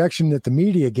 the projection that the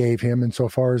media gave him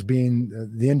insofar as being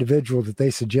the individual that they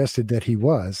suggested that he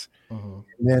was, and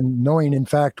then knowing in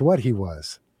fact what he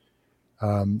was.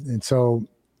 And so,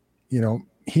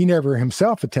 he never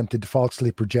himself attempted to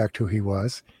falsely project who he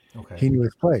was. Okay. He knew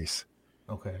his place.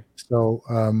 Okay. So,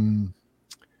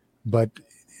 but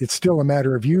it's still a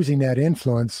matter of using that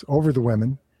influence over the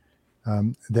women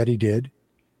that he did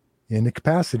in the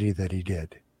capacity that he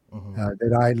did.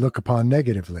 That I look upon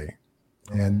negatively.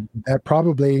 Okay. And that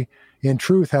probably, in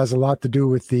truth, has a lot to do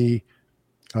with the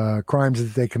crimes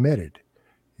that they committed.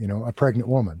 A pregnant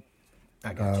woman,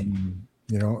 I got you.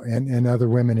 And other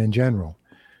women in general.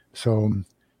 So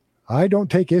I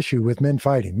don't take issue with men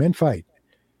fighting. Men fight.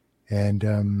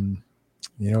 And,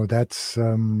 that's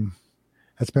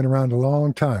been around a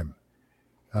long time.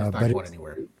 It's not going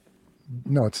anywhere.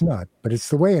 No, it's not. But it's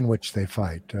the way in which they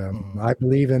fight. I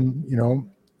believe in,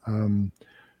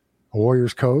 a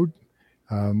warrior's code.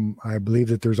 I believe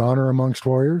that there's honor amongst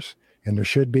warriors, and there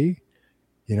should be.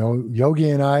 Yogi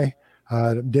and I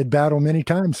did battle many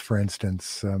times, for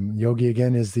instance. Yogi,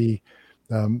 again, is the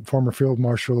former field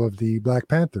marshal of the Black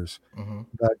Panthers.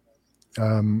 But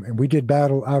and we did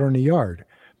battle out on the yard.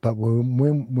 But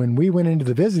when we went into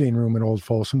the visiting room in Old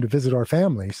Folsom to visit our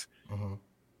families,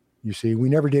 you see, we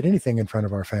never did anything in front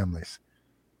of our families.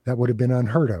 That would have been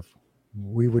unheard of.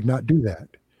 We would not do that.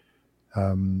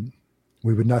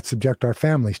 We would not subject our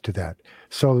families to that.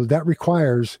 So that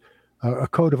requires a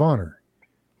code of honor.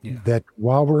 Yeah. That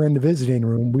while we're in the visiting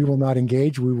room, we will not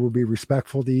engage. We will be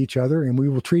respectful to each other, and we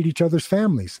will treat each other's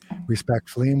families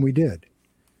respectfully, and we did.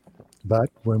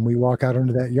 But when we walk out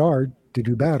into that yard to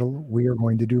do battle, we are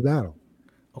going to do battle.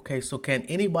 Okay, so can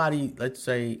anybody, let's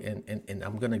say, and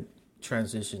I'm going to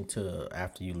transition to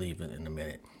after you leave in a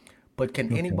minute, But can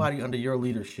Okay. anybody under your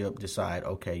leadership decide,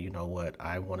 okay, you know what,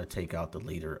 I want to take out the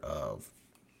leader of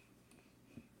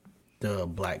the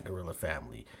Black Guerrilla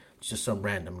family, just some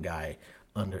random guy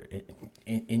under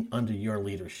under your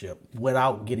leadership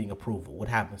without getting approval? What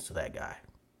happens to that guy?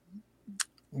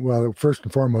 Well, first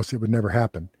and foremost, it would never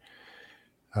happen.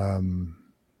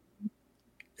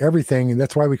 Everything, and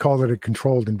that's why we call it a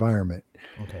controlled environment.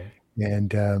 Okay.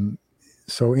 And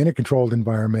so in a controlled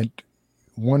environment,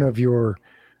 one of your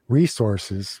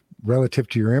resources relative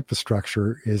to your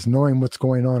infrastructure is knowing what's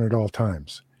going on at all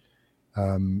times.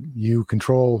 You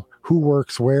control who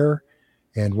works where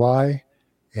and why.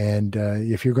 And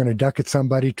if you're going to duck at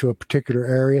somebody to a particular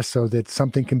area so that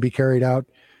something can be carried out,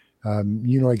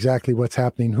 you know exactly what's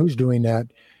happening, who's doing that.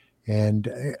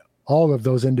 And all of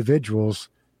those individuals,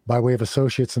 by way of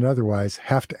associates and otherwise,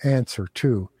 have to answer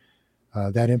to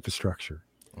that infrastructure.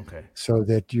 Okay. So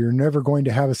that you're never going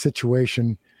to have a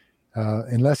situation,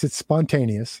 unless it's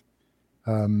spontaneous,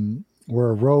 where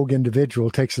a rogue individual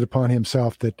takes it upon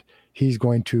himself that he's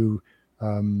going to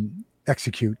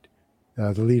execute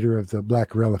the leader of the Black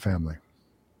Guerrilla family.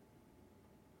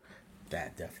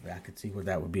 That definitely, I could see where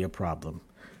that would be a problem.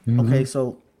 Mm-hmm. Okay,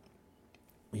 so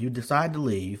you decide to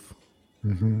leave.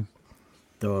 Mm-hmm.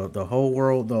 The whole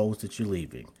world knows that you're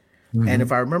leaving. Mm-hmm. And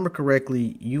if I remember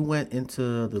correctly, you went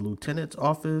into the lieutenant's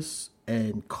office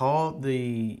and called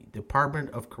the Department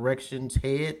of Corrections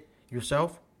head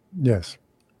yourself? Yes.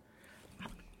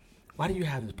 Why do you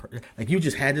have this like you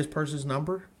just had this person's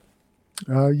number?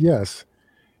 Yes.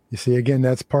 You see, again,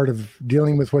 that's part of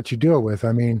dealing with what you deal with.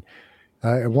 I mean,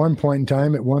 at one point in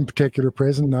time, at one particular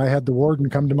prison, I had the warden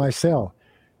come to my cell,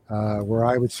 where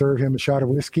I would serve him a shot of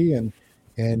whiskey and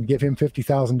give him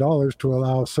 $50,000 to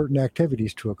allow certain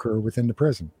activities to occur within the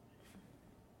prison.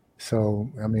 So,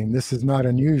 I mean, this is not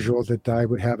unusual that I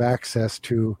would have access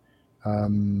to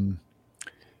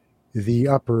the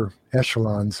upper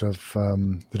echelons of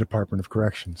the Department of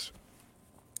Corrections.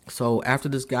 So after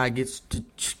this guy gets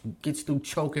through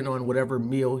choking on whatever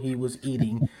meal he was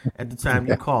eating at the time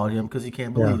you called him because he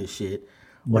can't believe this shit,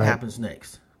 what happens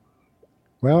next?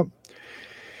 Well,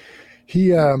 he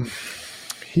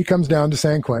comes down to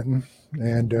San Quentin,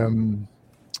 and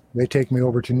they take me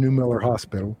over to New Miller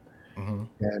Hospital. Mm-hmm.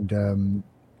 And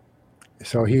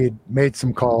so he had made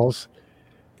some calls,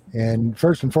 and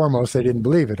first and foremost, they didn't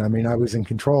believe it. I mean, I was in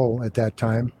control at that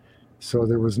time, so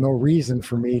there was no reason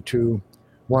for me to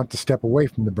want to step away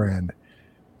from the brand.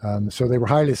 So they were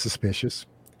highly suspicious,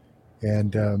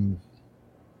 and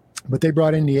but they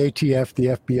brought in the ATF, the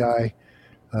FBI,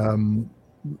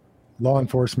 law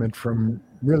enforcement from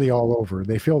really all over.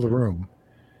 They filled the room,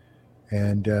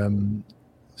 and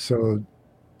so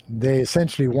they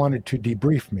essentially wanted to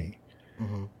debrief me.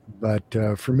 Mm-hmm.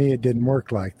 But for me, it didn't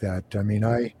work like that. I mean,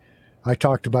 I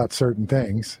talked about certain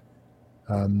things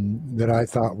that I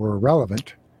thought were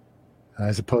relevant,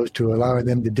 as opposed to allowing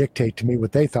them to dictate to me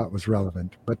what they thought was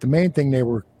relevant. But the main thing they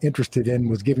were interested in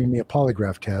was giving me a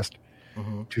polygraph test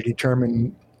Mm-hmm. to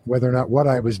determine whether or not what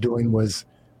I was doing was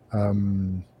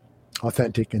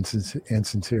authentic and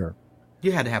sincere.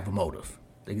 You had to have a motive.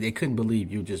 They couldn't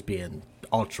believe you just being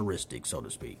altruistic, so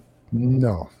to speak.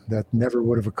 No, that never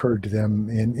would have occurred to them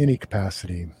in any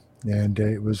capacity. And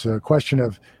it was a question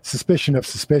of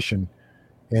suspicion,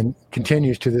 and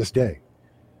continues to this day,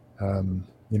 a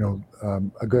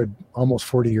good almost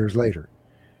 40 years later.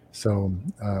 So,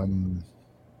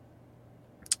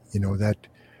 that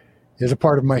is a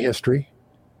part of my history.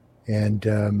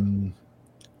 And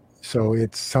so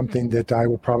it's something that I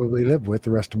will probably live with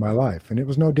the rest of my life. And it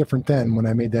was no different then when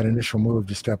I made that initial move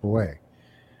to step away.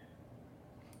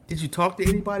 Did you talk to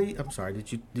anybody? I'm sorry.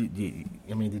 Did you?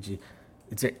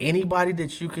 Is there anybody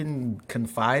that you can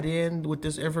confide in with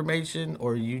this information,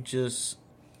 or you just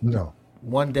No.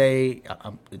 one day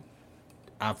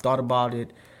I've thought about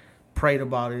it, prayed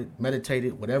about it,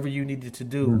 meditated, whatever you needed to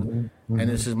do, Mm-hmm. and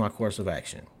this is my course of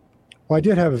action? Well, I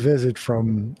did have a visit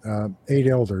from 8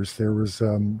 elders. There was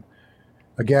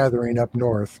a gathering up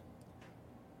north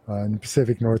in the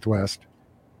Pacific Northwest,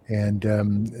 and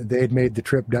they had made the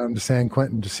trip down to San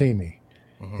Quentin to see me.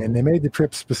 Mm-hmm. And they made the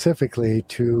trip specifically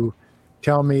to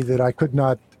tell me that I could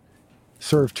not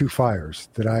serve two fires,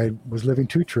 that I was living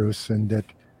two truths, and that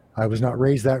I was not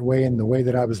raised that way, and the way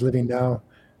that I was living now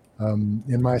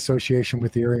in my association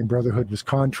with the Aryan Brotherhood was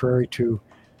contrary to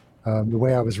the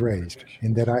way I was raised,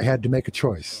 and that I had to make a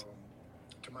choice.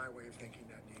 To my way of thinking,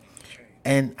 that needed to change.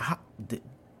 And how,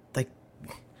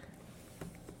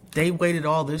 they waited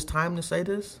all this time to say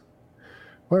this?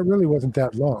 Well, it really wasn't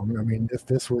that long. I mean,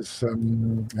 this was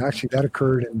actually that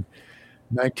occurred in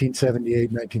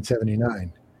 1978,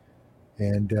 1979.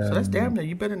 And So that's damn near.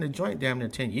 You've been in the joint damn near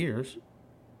 10 years.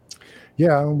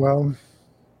 yeah, well,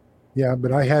 yeah,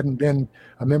 but I hadn't been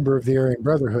a member of the Aryan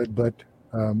Brotherhood, but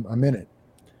I'm in it.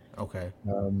 Okay.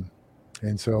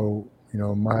 And so,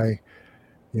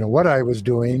 what I was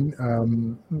doing,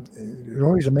 it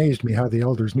always amazed me how the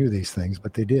elders knew these things,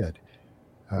 but they did.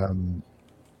 And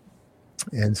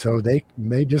so they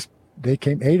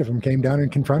came, 8 of them came down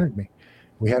and confronted me.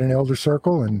 We had an elder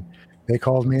circle, and they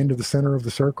called me into the center of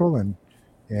the circle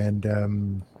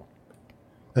and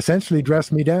essentially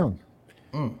dressed me down.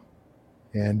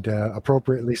 And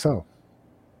appropriately so.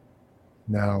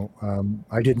 Now,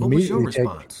 I didn't immediately take...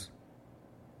 What was your response?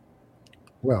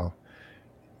 Well,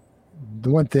 the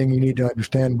one thing you need to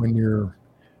understand when you're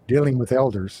dealing with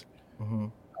elders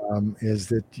is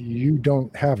that you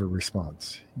don't have a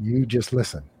response. You just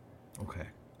listen. Okay.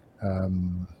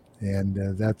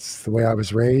 And that's the way I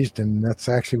was raised, and that's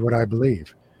actually what I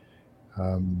believe.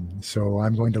 So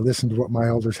I'm going to listen to what my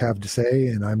elders have to say,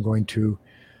 and I'm going to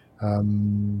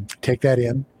take that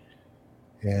in,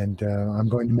 and I'm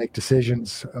going to make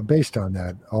decisions based on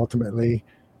that. Ultimately,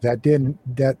 that did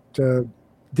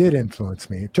influence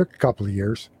me. It took a couple of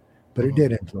years, but it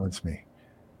did influence me.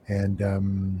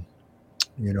 And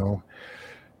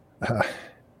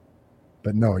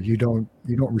but no, you don't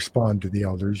respond to the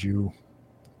elders. You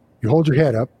hold your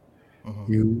head up.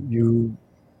 You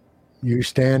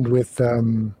stand with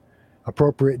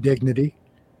appropriate dignity,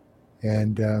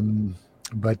 and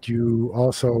but you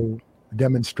also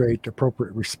demonstrate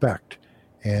appropriate respect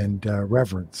and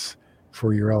reverence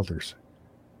for your elders.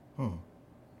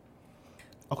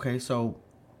 Okay, so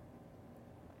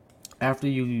after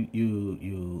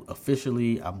you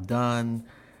officially, I'm done,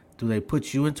 do they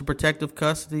put you into protective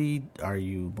custody? Are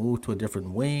you moved to a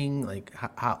different wing? Like,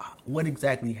 what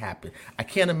exactly happened? I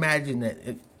can't imagine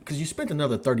that, because you spent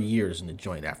another 30 years in the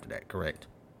joint after that, correct?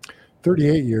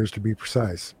 38 years to be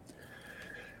precise.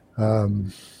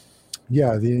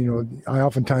 Yeah, I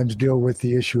oftentimes deal with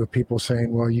the issue of people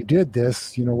saying, well, you did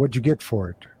this, what'd you get for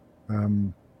it?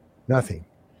 Nothing.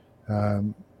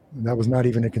 That was not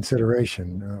even a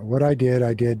consideration. What I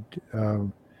did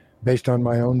based on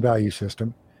my own value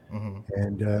system.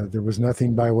 And there was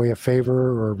nothing by way of favor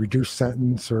or reduced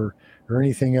sentence or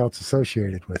anything else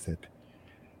associated with it.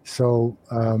 So,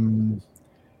 and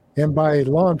by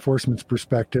law enforcement's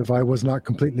perspective, I was not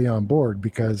completely on board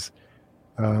because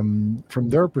from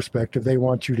their perspective, they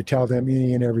want you to tell them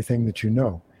any and everything that you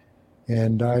know.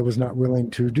 And I was not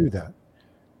willing to do that.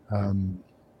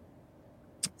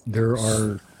 There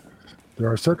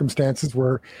are circumstances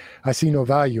where I see no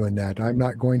value in that. I'm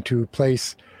not going to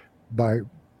place, by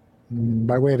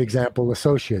way of example,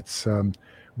 associates,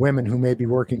 women who may be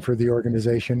working for the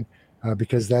organization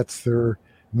because that's their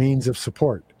means of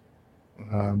support.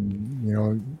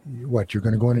 What, you're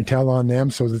going to go in and tell on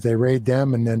them so that they raid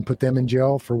them and then put them in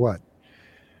jail for what?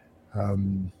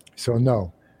 So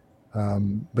no.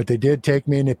 But they did take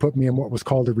me and they put me in what was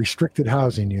called a restricted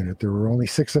housing unit. There were only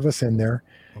 6 of us in there.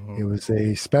 It was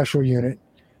a special unit.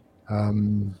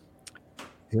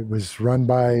 It was run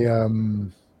by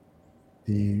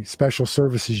the Special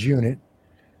Services Unit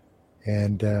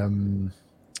and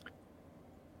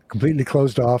completely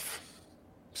closed off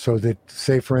so that,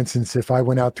 say, for instance, if I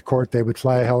went out to court, they would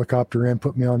fly a helicopter in,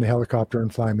 put me on the helicopter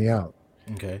and fly me out.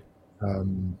 Okay.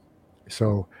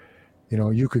 So,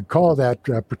 you could call that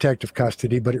protective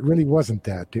custody, but it really wasn't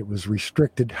that. It was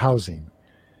restricted housing.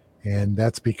 And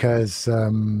that's because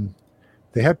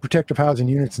they had protective housing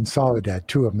units in Soledad,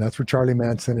 2 of them. That's where Charlie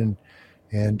Manson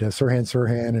and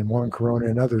Sirhan and Juan Corona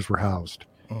and others were housed.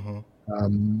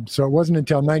 So it wasn't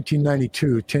until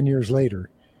 1992, 10 years later,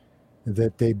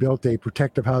 that they built a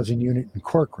protective housing unit in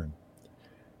Corcoran.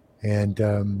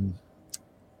 And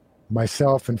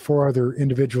myself and 4 other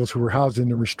individuals who were housed in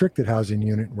the restricted housing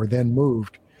unit were then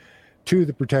moved to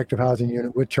the protective housing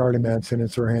unit with Charlie Manson and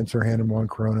Sirhan and Juan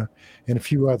Corona and a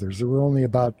few others. There were only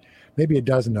about maybe a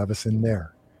dozen of us in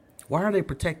there. Why are they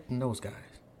protecting those guys?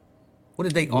 What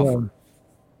did they offer? Well,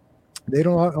 they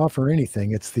don't offer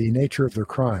anything. It's the nature of their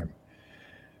crime.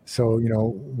 So,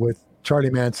 with Charlie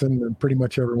Manson, and pretty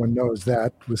much everyone knows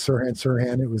that, with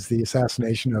Sirhan, it was the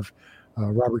assassination of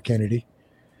Robert Kennedy.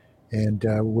 And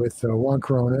with Juan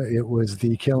Corona, it was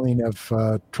the killing of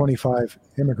 25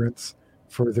 immigrants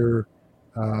for their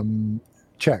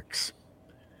checks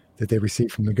that they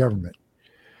received from the government.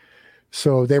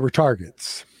 So they were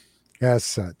targets as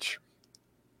such.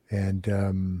 And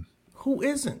who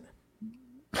isn't?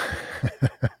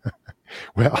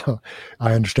 Well,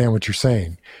 I understand what you're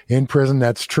saying. In prison,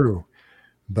 that's true.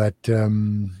 But they're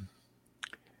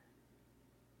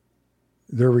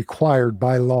required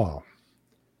by law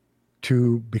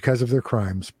to, because of their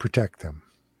crimes, protect them.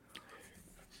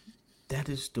 That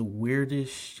is the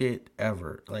weirdest shit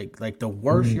ever. Like the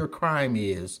worse your crime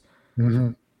is,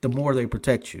 the more they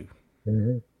protect you.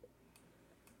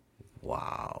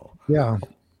 Wow. Yeah.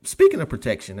 Speaking of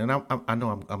protection, and I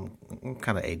know I'm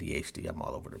kind of ADHD. I'm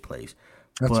all over the place.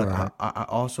 That's But all right. I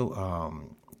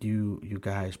also you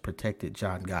guys protected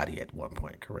John Gotti at one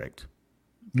point, correct?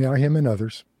 Yeah, him and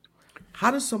others.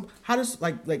 How does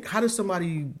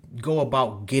somebody go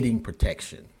about getting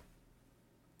protection?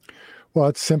 Well,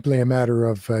 it's simply a matter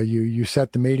of you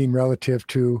set the meeting relative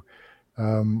to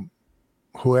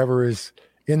whoever is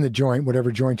in the joint,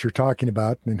 whatever joint you're talking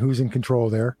about, and who's in control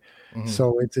there.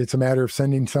 So it's a matter of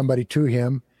sending somebody to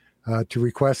him to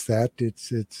request that.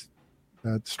 It's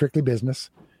strictly business.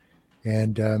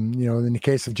 And, in the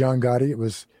case of John Gotti, it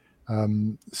was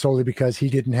solely because he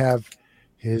didn't have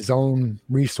his own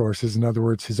resources, in other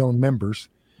words, his own members,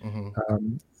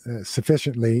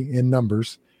 sufficiently in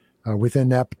numbers within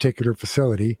that particular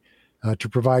facility to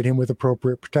provide him with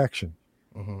appropriate protection.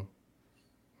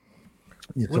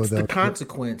 What's the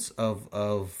consequence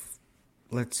of,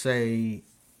 let's say,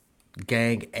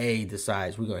 Gang A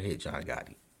decides we're going to hit John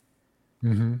Gotti?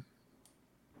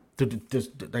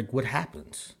 Like, what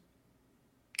happens?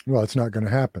 Well, it's not going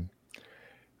to happen.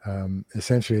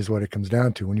 Essentially is what it comes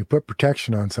down to. When you put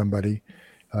protection on somebody,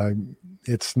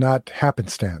 it's not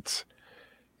happenstance.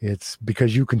 It's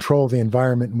because you control the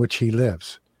environment in which he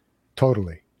lives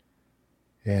totally.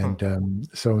 And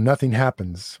so nothing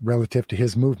happens relative to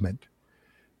his movement.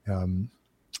 And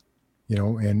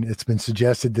it's been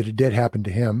suggested that it did happen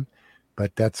to him,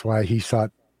 but that's why he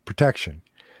sought protection.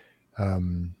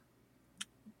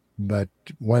 But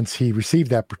once he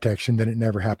received that protection, then it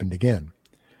never happened again.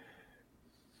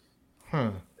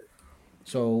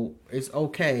 So it's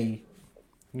okay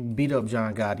you can beat up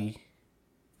John Gotti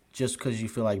just because you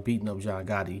feel like beating up John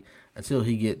Gotti until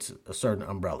he gets a certain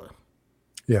umbrella.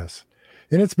 Yes.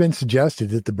 And it's been suggested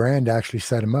that the brand actually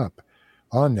set him up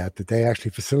on that they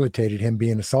actually facilitated him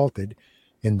being assaulted.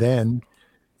 And then,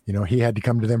 he had to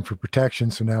come to them for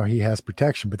protection. So now he has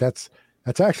protection. But that's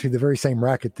actually the very same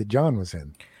racket that John was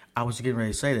in. I was getting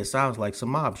ready to say that sounds like some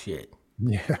mob shit.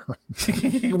 Yeah.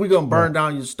 We're going to burn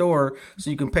down your store so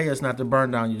you can pay us not to burn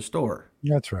down your store.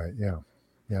 That's right. Yeah.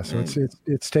 Yeah. So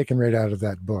it's taken right out of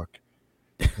that book.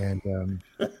 And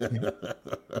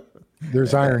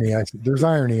there's irony. There's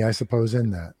irony, I suppose,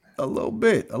 in that. A little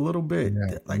bit.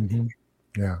 Yeah. Like,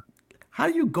 yeah. How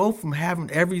do you go from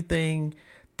having everything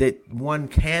that one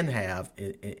can have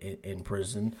in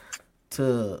prison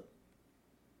to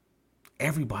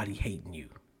everybody hating you?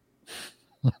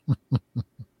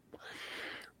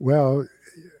 Well,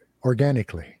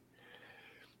 organically,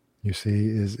 you see,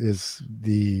 is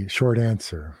the short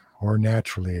answer, or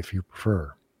naturally, if you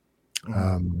prefer.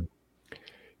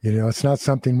 It's not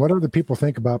something, what other people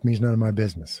think about me is none of my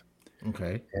business.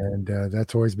 Okay. And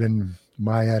that's always been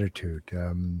my attitude.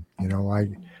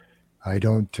 I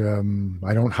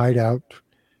don't hide out.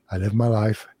 I live my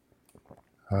life.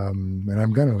 And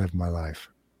I'm going to live my life.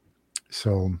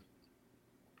 So,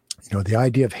 the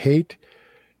idea of hate,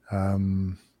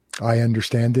 I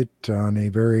understand it on a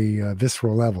very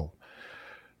visceral level.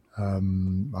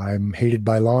 I'm hated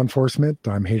by law enforcement.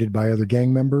 I'm hated by other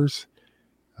gang members.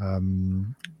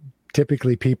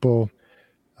 Typically people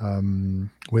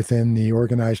within the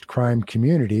organized crime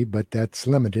community, but that's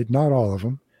limited, not all of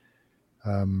them.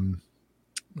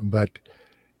 But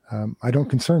I don't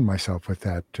concern myself with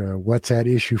that. What's at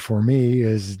issue for me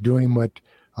is doing what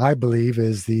I believe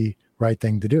is the right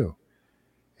thing to do.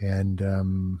 And,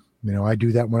 I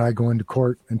do that when I go into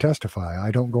court and testify.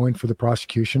 I don't go in for the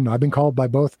prosecution. I've been called by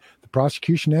both the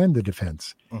prosecution and the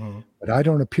defense, but I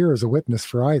don't appear as a witness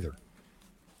for either.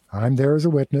 I'm there as a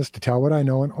witness to tell what I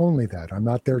know, and only that. I'm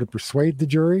not there to persuade the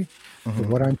jury that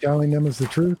what I'm telling them is the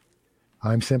truth.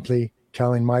 I'm simply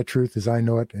telling my truth as I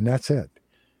know it, and that's it.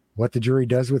 What the jury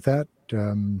does with that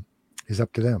is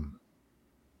up to them.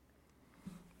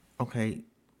 Okay.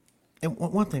 And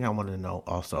one thing I want to know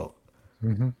also,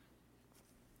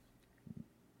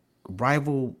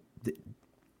 rival,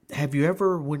 have you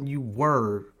ever, when you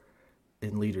were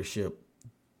in leadership,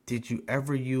 did you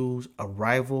ever use a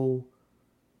rival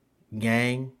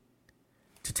gang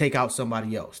to take out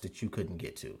somebody else that you couldn't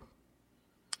get to?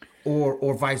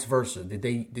 Or vice versa? Did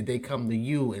they come to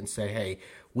you and say, hey,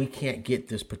 we can't get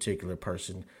this particular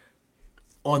person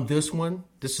on this one?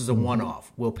 This is a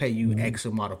one-off. We'll pay you X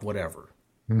amount of whatever.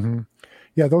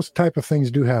 Yeah, those type of things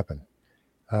do happen.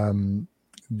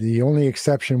 The only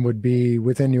exception would be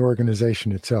within the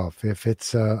organization itself. If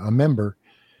it's a member,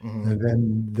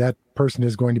 then that person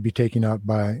is going to be taken out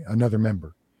by another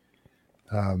member.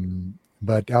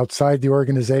 But outside the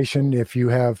organization, if you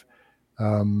have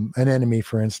an enemy,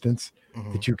 for instance,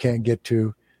 that you can't get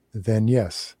to, then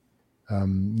yes,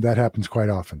 that happens quite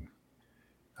often.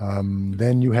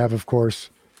 Then you have, of course,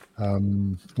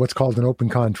 what's called an open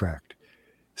contract.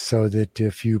 So that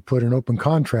if you put an open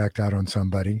contract out on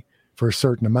somebody for a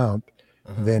certain amount,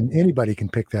 then anybody can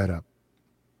pick that up.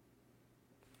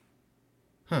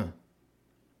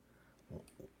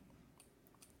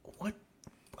 What?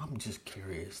 I'm just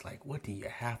curious. Like, what do you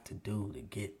have to do to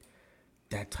get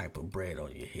that type of bread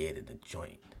on your head in the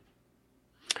joint?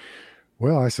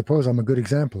 Well, I suppose I'm a good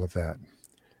example of that.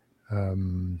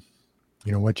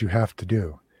 What you have to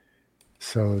do.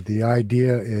 So the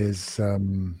idea is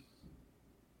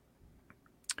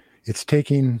it's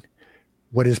taking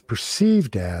what is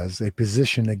perceived as a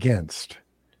position against.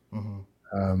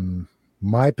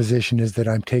 My position is that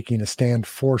I'm taking a stand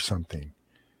for something.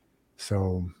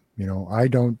 So, I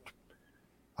don't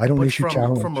issue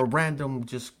challenge. From a random,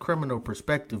 just criminal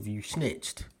perspective, you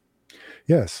snitched.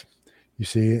 Yes. You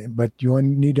see, but you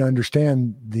need to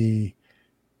understand the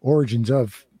origins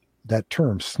of that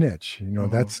term, snitch.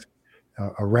 That's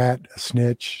a rat, a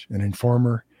snitch, an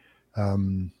informer.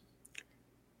 You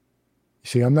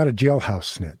see, I'm not a jailhouse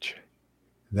snitch.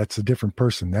 That's a different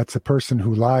person. That's a person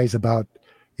who lies about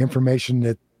information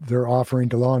that they're offering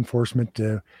to law enforcement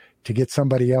to get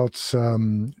somebody else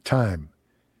time,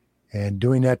 and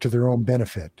doing that to their own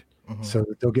benefit, so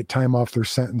that they'll get time off their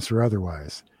sentence or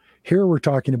otherwise. Here we're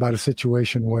talking about a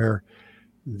situation where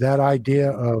that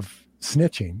idea of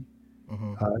snitching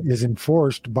is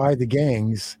enforced by the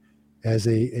gangs as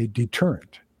a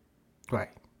deterrent, right,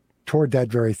 toward that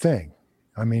very thing.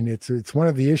 I mean, it's one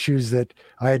of the issues that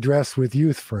I address with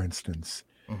youth, for instance.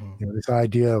 This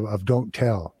idea of don't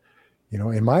tell.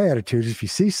 And my attitude is, if you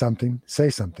see something, say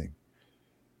something.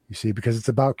 You see, because it's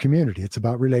about community, it's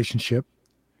about relationship,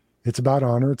 it's about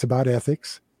honor, it's about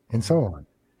ethics, and so on.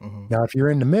 Now, if you're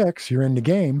in the mix, you're in the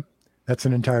game, that's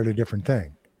an entirely different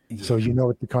thing. Yeah. So you know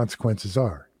what the consequences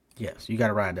are. Yes, you got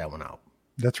to ride that one out.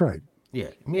 That's right.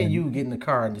 Yeah, me and you get in the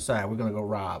car and decide we're going to go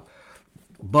rob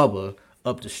Bubba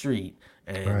up the street,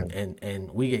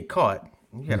 and we get caught.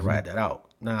 You got to ride that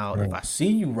out. Now, if I see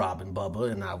you robbing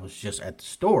Bubba and I was just at the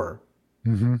store,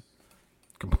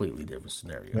 completely different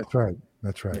scenario. That's right.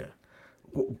 Yeah.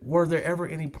 Were there ever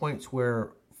any points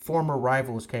where former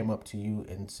rivals came up to you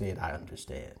and said, "I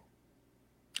understand"?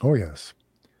 Oh, yes.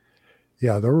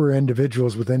 Yeah, there were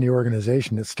individuals within the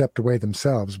organization that stepped away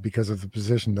themselves because of the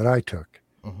position that I took,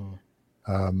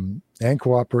 and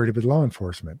cooperated with law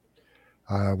enforcement.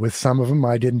 With some of them,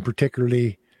 I didn't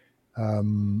particularly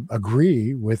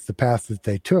agree with the path that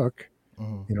they took,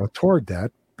 toward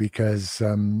that, because,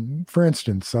 for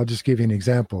instance, I'll just give you an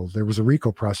example. There was a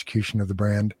RICO prosecution of the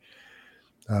brand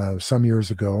some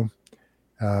years ago,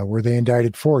 where they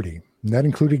indicted 40, and that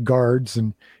included guards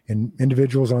and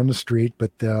individuals on the street,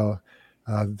 but the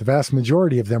vast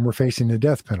majority of them were facing the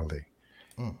death penalty,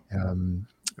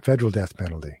 federal death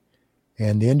penalty.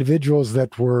 And the individuals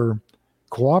that were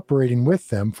cooperating with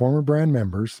them, former brand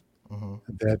members,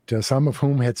 that some of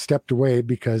whom had stepped away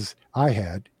because I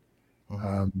had,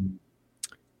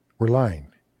 were lying.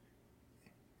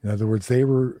 In other words, they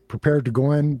were prepared to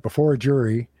go in before a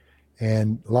jury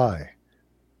and lie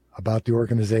about the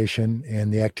organization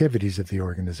and the activities of the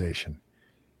organization.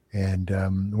 And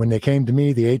when they came to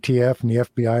me, the ATF and the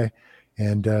FBI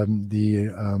and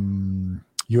the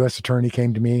U.S. attorney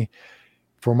came to me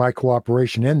for my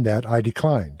cooperation in that, I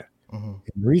declined. And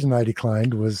the reason I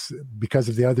declined was because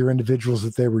of the other individuals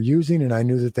that they were using, and I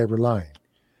knew that they were lying.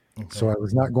 So I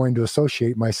was not going to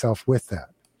associate myself with that.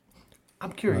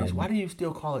 I'm curious, why do you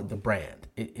still call it the brand?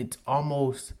 It's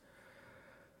almost,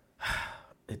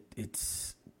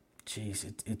 it's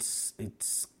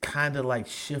kind of like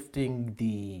shifting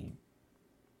the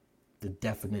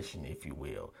definition, if you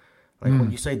will. Like when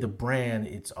you say the brand,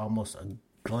 it's almost a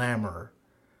glamour,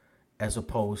 as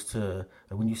opposed to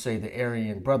when you say the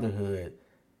Aryan Brotherhood,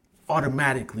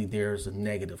 automatically there's a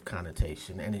negative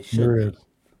connotation, and it should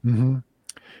be.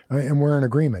 And we're in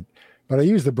agreement. But I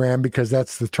use the brand because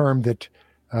that's the term that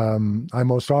I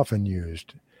most often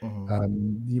used.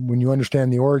 When you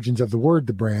understand the origins of the word,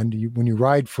 the brand, when you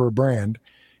ride for a brand,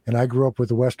 and I grew up with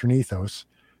the Western ethos,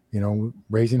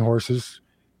 raising horses,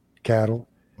 cattle,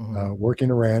 working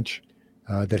a ranch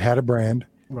that had a brand,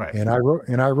 right? And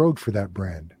I rode for that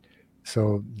brand.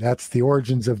 So that's the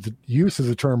origins of the use of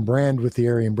the term brand with the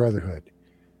Aryan Brotherhood.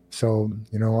 So,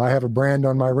 I have a brand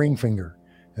on my ring finger.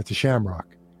 That's a shamrock.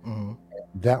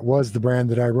 That was the brand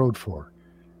that I rode for.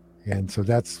 And so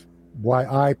that's why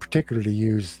I particularly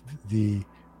use the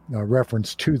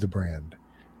reference to the brand.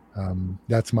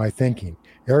 That's my thinking.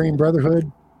 Aryan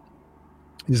Brotherhood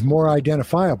is more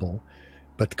identifiable,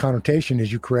 but the connotation,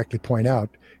 as you correctly point out,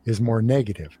 is more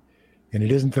negative. And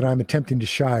it isn't that I'm attempting to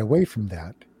shy away from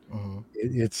that.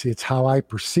 It's how I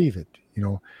perceive it.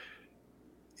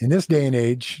 In this day and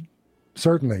age,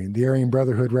 certainly the Aryan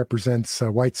Brotherhood represents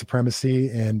white supremacy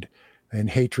and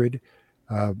hatred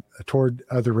toward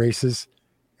other races,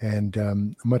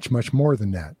 and much, much more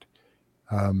than that.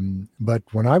 But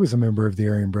when I was a member of the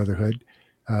Aryan Brotherhood,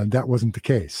 that wasn't the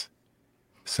case.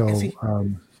 So See,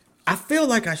 I feel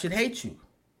like I should hate you,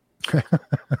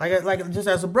 like just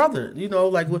as a brother,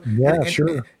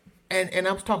 sure. And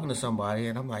I was talking to somebody,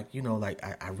 and I'm like,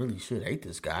 I really should hate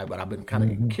this guy, but I've been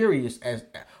kind of curious as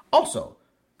also,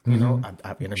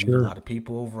 I've interviewed a lot of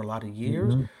people over a lot of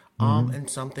years, and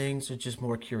some things are just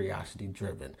more curiosity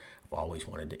driven. I've always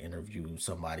wanted to interview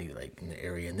somebody like in the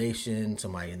Aryan Nation,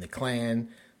 somebody in the clan,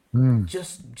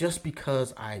 just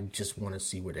because I just want to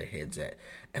see where their head's at.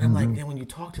 And I'm like, then when you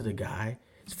talk to the guy,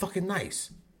 it's fucking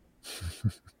nice.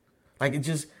 Like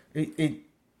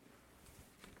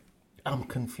I'm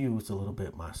confused a little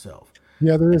bit myself.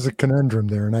 Yeah, there is a conundrum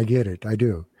there, and I get it. I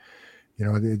do.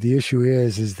 The issue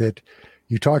is that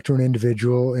you talk to an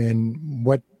individual, and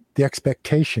what the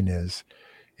expectation is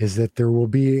that there will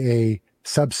be a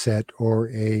subset or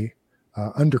a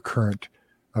undercurrent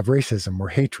of racism or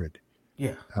hatred.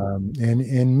 Yeah. And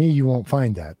in me, you won't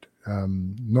find that,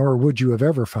 nor would you have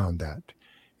ever found that.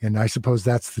 And I suppose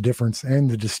that's the difference and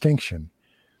the distinction,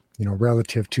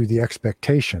 relative to the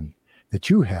expectation that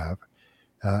you have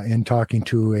in talking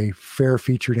to a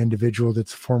fair-featured individual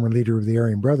that's a former leader of the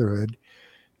Aryan Brotherhood,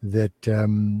 that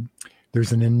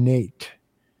there's an innate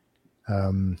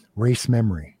race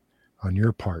memory on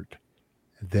your part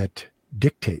that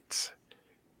dictates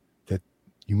that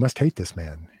you must hate this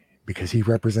man because he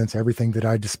represents everything that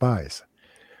I despise.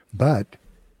 But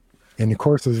in the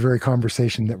course of the very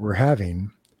conversation that we're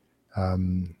having,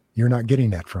 you're not getting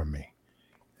that from me,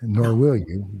 nor will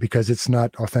you, because it's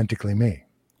not authentically me.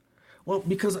 Well,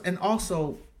 and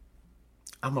also,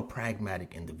 I'm a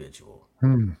pragmatic individual.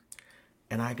 Hmm.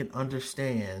 And I can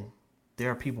understand there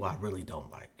are people I really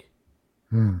don't like.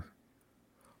 Hmm.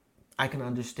 I can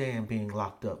understand being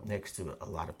locked up next to a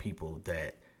lot of people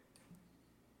that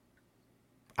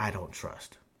I don't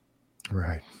trust.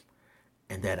 Right.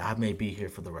 And that I may be here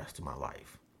for the rest of my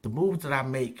life. The moves that I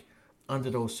make under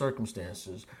those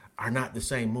circumstances are not the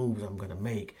same moves I'm going to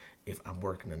make if I'm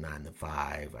working a 9 to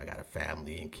 5, I got a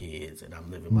family and kids, and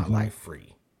I'm living my life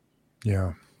free.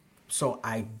 Yeah. So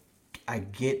I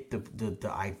get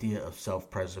the idea of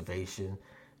self-preservation,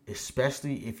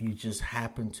 especially if you just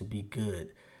happen to be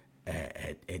good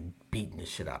at beating the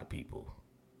shit out of people.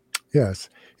 Yes,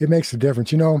 it makes a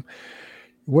difference.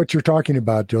 What you're talking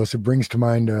about, Joseph, brings to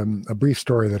mind a brief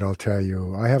story that I'll tell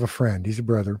you. I have a friend. He's a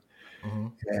brother.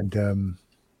 And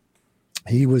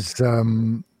he was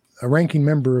a ranking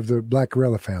member of the Black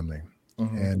Guerrilla family.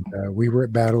 And we were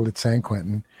at battle at San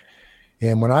Quentin.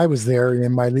 And when I was there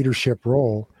in my leadership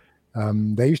role,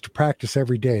 they used to practice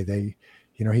every day.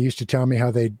 He used to tell me how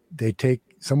they'd take,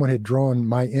 someone had drawn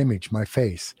my image, my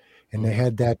face, and they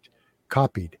had that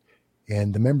copied.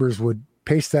 And the members would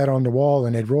paste that on the wall,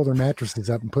 and they'd roll their mattresses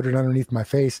up and put it underneath my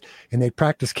face, and they'd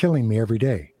practice killing me every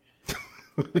day.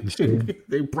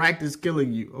 They practice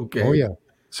killing you. Okay. Oh, yeah.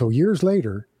 So years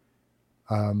later,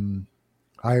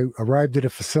 I arrived at a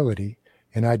facility,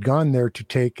 and I'd gone there to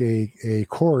take a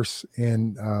course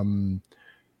in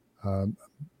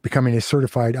becoming a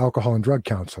certified alcohol and drug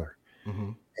counselor.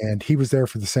 And he was there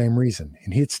for the same reason.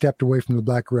 And he had stepped away from the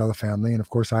Black Guerrilla family. And of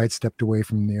course, I had stepped away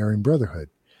from the Aryan Brotherhood.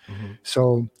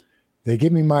 So they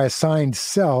give me my assigned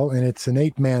cell, and it's an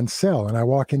 8-man cell. And I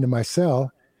walk into my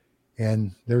cell,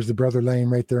 and there's the brother laying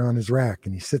right there on his rack.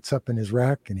 And he sits up in his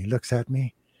rack, and he looks at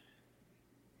me.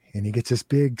 And he gets this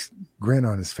big grin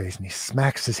on his face, and he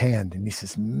smacks his hand, and he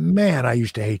says, "Man, I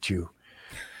used to hate you."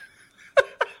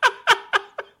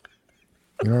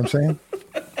 You know what I'm saying?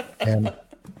 And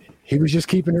he was just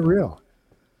keeping it real,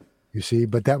 you see,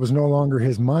 but that was no longer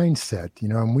his mindset,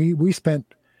 and we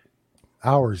spent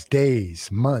hours, days,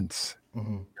 months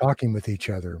talking with each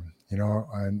other,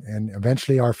 and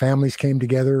eventually our families came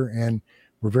together and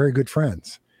we're very good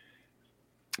friends.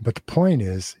 But the point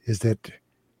is that,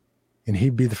 and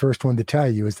he'd be the first one to tell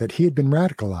you, is that he had been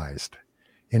radicalized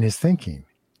in his thinking,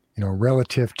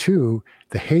 relative to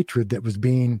the hatred that was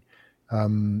being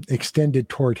extended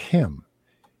toward him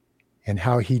and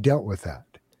how he dealt with that.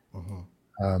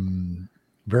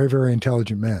 Very, very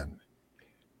intelligent man.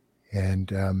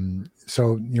 And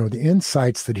so, the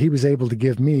insights that he was able to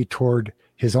give me toward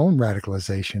his own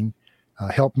radicalization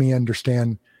helped me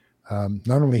understand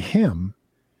not only him,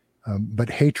 but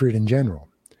hatred in general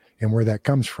and where that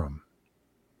comes from.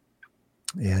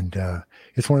 And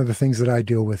it's one of the things that I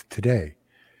deal with today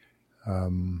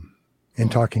in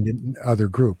talking to other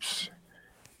groups.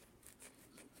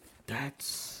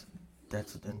 That's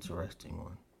an interesting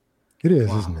one. It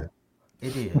is, isn't it?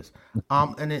 It is.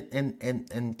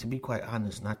 And to be quite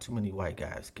honest, not too many white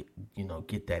guys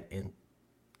get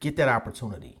that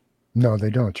opportunity. No, they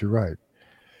don't. You're right.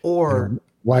 Or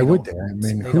why would they? I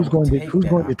mean, who's going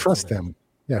to trust them?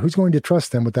 Yeah, who's going to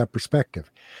trust them with that perspective,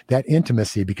 that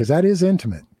intimacy? Because that is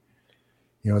intimate.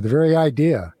 The very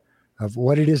idea of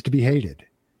what it is to be hated.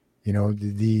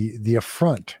 The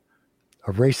affront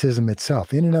of racism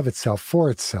itself, in and of itself, for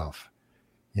itself.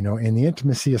 And the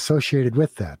intimacy associated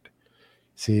with that.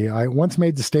 See, I once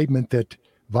made the statement that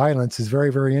violence is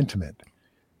very, very intimate,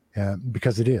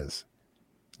 because it is.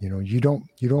 You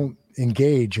don't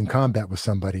engage in combat with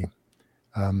somebody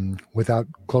without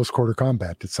close quarter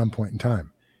combat at some point in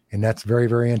time, and that's very,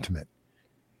 very intimate.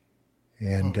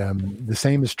 And the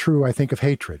same is true, I think, of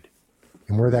hatred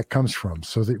and where that comes from.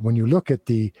 So that when you look at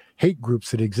the hate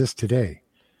groups that exist today,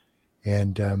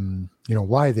 and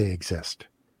why they exist,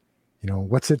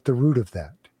 what's at the root of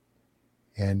that?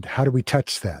 And how do we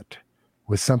touch that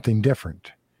with something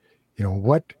different?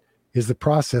 What is the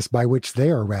process by which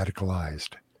they are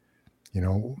radicalized?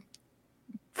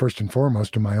 First and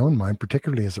foremost, in my own mind,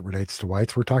 particularly as it relates to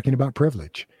whites, we're talking about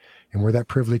privilege and where that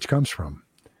privilege comes from.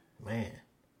 Man.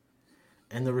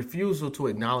 And the refusal to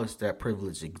acknowledge that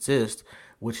privilege exists,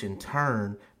 which in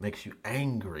turn makes you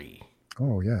angry.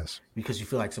 Oh, yes. Because you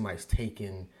feel like somebody's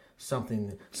taking some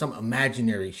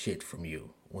imaginary shit from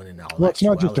you. Well, it's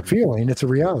not just a feeling, it's a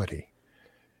reality.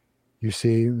 You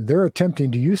see, they're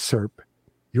attempting to usurp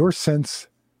your sense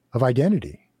of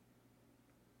identity.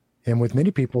 And with many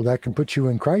people, that can put you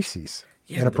in crises.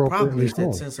 Yeah, but the problem is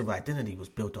that sense of identity was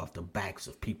built off the backs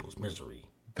of people's misery.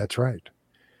 That's right.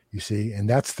 You see, and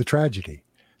that's the tragedy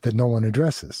that no one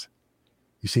addresses.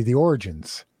 You see, the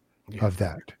origins of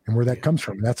that and where that comes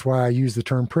from. And that's why I use the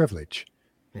term privilege.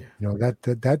 Yeah.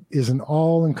 That is an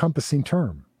all-encompassing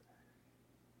term.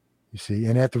 You see,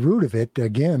 and at the root of it,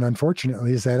 again,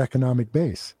 unfortunately, is that economic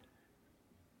base.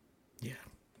 Yeah.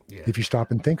 If you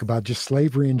stop and think about just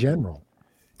slavery in general,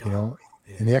 and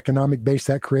the economic base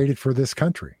that created for this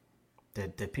country.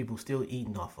 That people still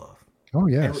eating off of. Oh,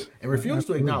 yes. And refuse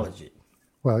to acknowledge it.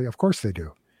 Well, of course they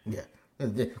do. Yeah.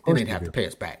 Then they'd have to pay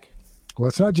us back. Well,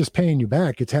 it's not just paying you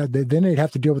back. Then they'd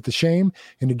have to deal with the shame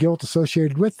and the guilt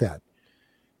associated with that.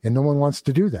 And no one wants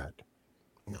to do that.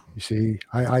 No. You see,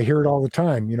 I hear it all the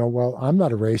time. Well, I'm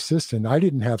not a racist and I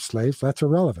didn't have slaves. That's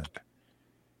irrelevant.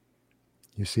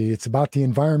 You see, it's about the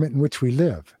environment in which we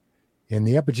live and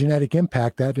the epigenetic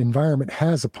impact that environment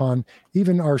has upon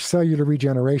even our cellular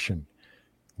regeneration,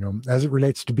 as it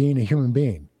relates to being a human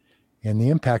being and the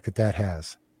impact that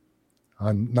has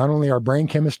on not only our brain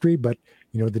chemistry, but,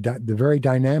 the very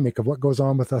dynamic of what goes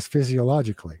on with us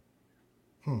physiologically.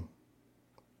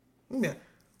 Yeah.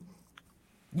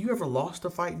 You ever lost a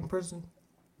fight in prison?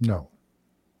 No.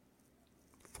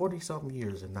 40-something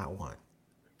years and not one.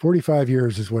 45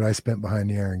 years is what I spent behind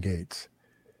the iron gates.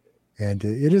 And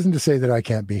it isn't to say that I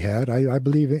can't be had. I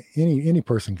believe any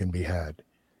person can be had.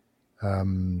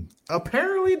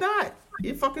 Apparently not.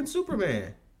 You're fucking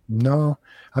Superman. No,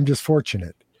 I'm just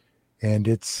fortunate. And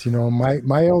it's,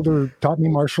 my elder taught me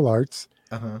martial arts,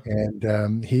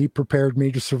 and he prepared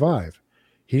me to survive.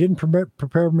 He didn't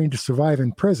prepare me to survive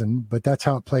in prison, but that's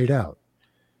how it played out.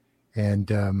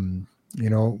 And,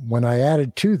 when I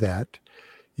added to that,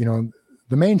 the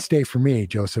mainstay for me,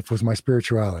 Joseph, was my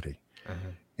spirituality.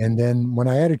 And then when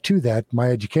I added to that, my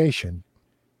education,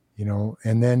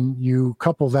 and then you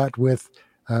couple that with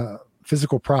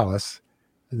physical prowess,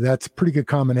 that's a pretty good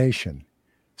combination.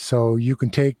 So you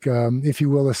can take, if you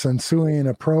will, a Sun Tzuian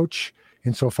approach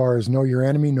insofar as know your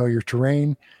enemy, know your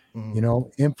terrain,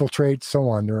 infiltrate, so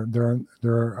on. There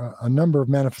are a number of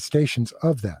manifestations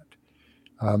of that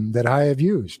that I have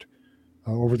used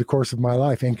over the course of my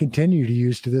life and continue to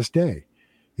use to this day.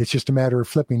 It's just a matter of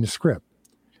flipping the script.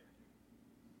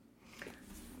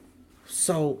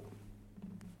 So,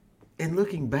 in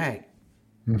looking back,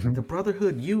 the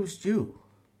Brotherhood used you.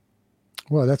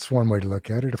 Well, that's one way to look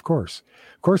at it, of course.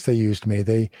 Of course they used me.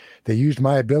 They used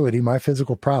my ability, my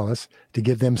physical prowess, to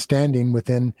give them standing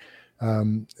within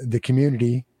the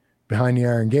community behind the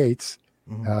iron gates.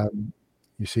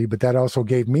 You see, but that also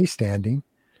gave me standing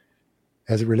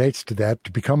as it relates to that,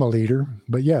 to become a leader.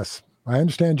 But yes, I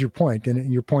understand your point,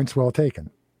 and your point's well taken.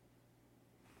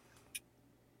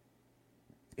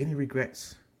 Any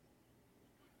regrets?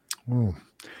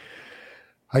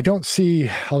 I don't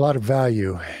see a lot of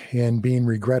value in being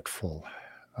regretful.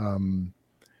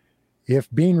 If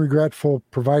being regretful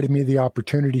provided me the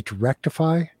opportunity to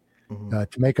rectify,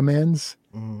 to make amends,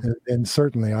 then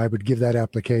certainly I would give that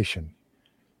application.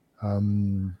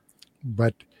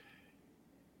 But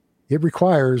it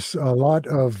requires a lot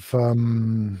of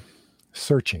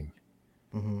searching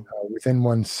within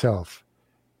oneself.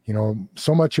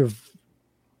 So much of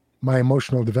my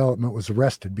emotional development was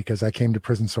arrested because I came to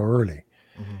prison so early.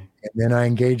 And then I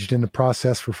engaged in the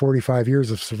process for 45 years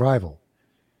of survival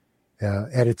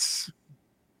at its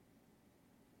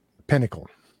pinnacle,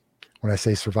 when I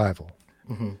say survival.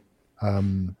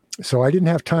 So I didn't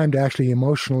have time to actually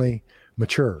emotionally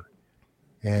mature.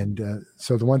 And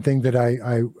so the one thing that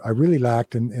I really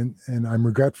lacked and I'm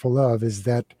regretful of is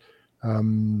that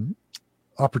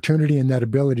opportunity and that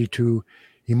ability to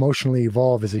emotionally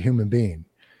evolve as a human being.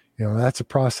 That's a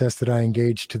process that I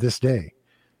engage to this day.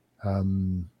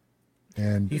 And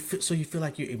you feel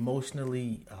like you're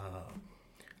emotionally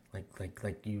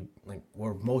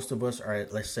where most of us are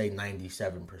at, let's say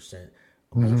 97%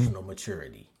 emotional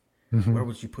maturity. Where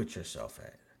would you put yourself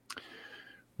at?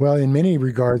 Well, in many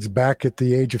regards, back at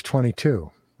the age of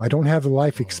 22, I don't have the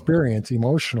life experience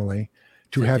emotionally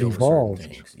to have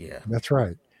evolved. Yeah, that's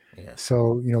right. Yeah.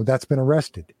 So, that's been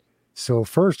arrested. So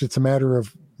first it's a matter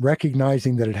of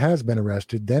recognizing that it has been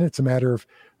arrested. Then it's a matter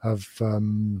of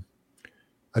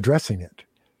addressing it,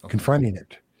 confronting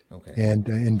it,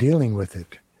 and dealing with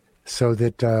it so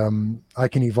that I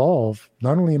can evolve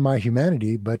not only in my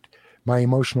humanity, but my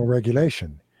emotional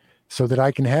regulation so that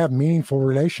I can have meaningful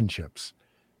relationships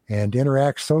and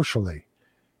interact socially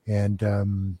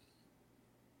and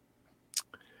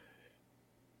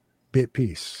be at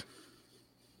peace.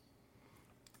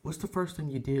 What's the first thing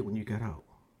you did when you got out?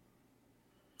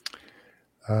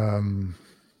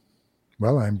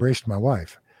 Well, I embraced my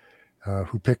wife,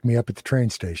 who picked me up at the train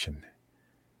station.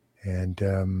 And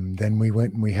then we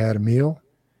went and we had a meal.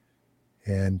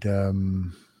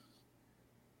 And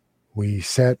we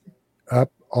sat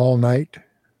up all night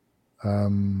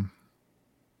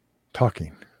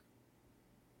talking,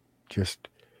 just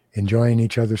enjoying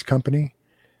each other's company.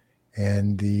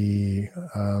 And the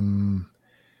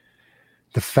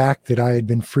fact that I had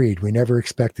been freed, we never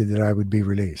expected that I would be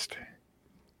released.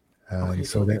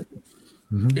 It's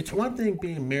one thing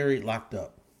being married, locked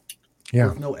up,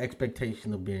 with no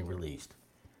expectation of being released.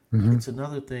 It's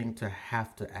another thing to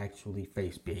have to actually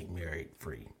face being married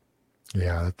free.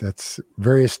 Yeah, that's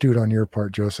very astute on your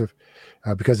part, Joseph,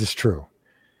 because it's true.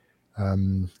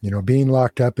 Being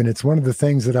locked up, and it's one of the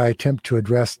things that I attempt to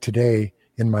address today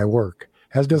in my work,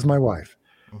 as does my wife,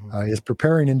 is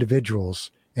preparing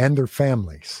individuals and their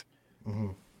families,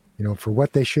 for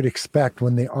what they should expect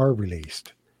when they are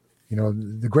released.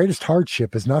 The greatest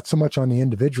hardship is not so much on the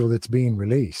individual that's being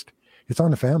released, it's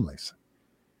on the families,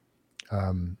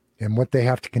 and what they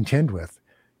have to contend with,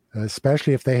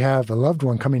 especially if they have a loved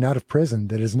one coming out of prison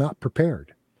that is not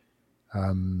prepared.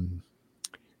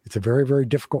 It's a very, very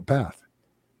difficult path.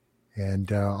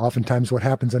 And oftentimes what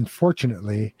happens,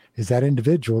 unfortunately, is that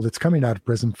individual that's coming out of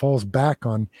prison falls back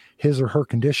on his or her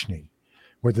conditioning,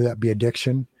 whether that be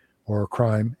addiction or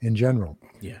crime in general.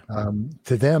 Yeah.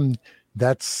 To them,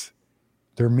 that's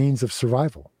their means of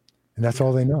survival, and that's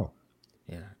all they know.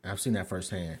 Yeah, I've seen that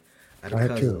firsthand. I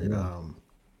had a cousin that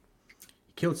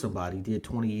killed somebody, did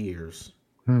 20 years,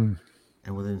 and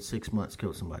within 6 months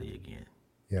killed somebody again.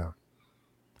 Yeah.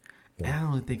 And I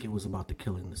don't think it was about the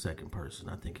killing the second person.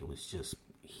 I think it was just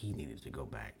he needed to go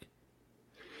back.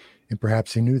 And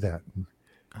perhaps he knew that.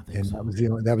 I think so.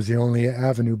 That was the only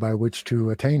avenue by which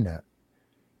to attain that.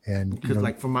 And because,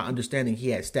 from my understanding, he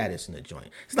had status in the joint.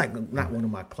 It's not one of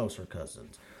my closer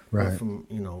cousins, right? But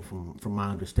from my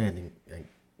understanding,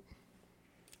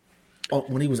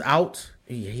 when he was out,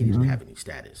 he didn't have any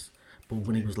status. But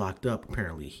when he was locked up,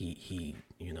 apparently he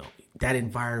that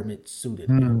environment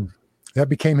suited him. That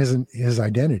became his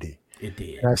identity. It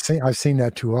did. And I've seen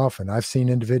that too often. I've seen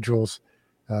individuals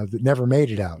that never made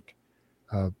it out,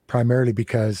 primarily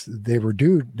because they were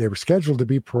scheduled to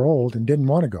be paroled and didn't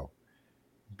want to go,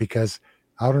 because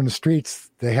out on the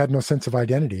streets they had no sense of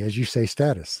identity, as you say,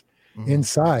 status.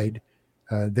 Inside,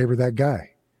 they were that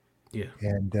guy. Yeah.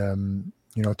 And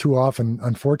too often,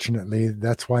 unfortunately,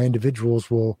 that's why individuals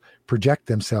will project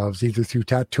themselves either through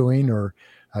tattooing or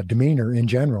demeanor in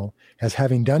general as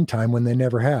having done time when they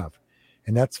never have.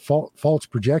 And that's false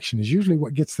projection is usually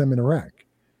what gets them in a wreck.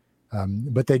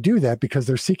 But they do that because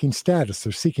they're seeking status,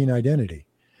 they're seeking identity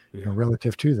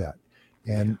relative to that.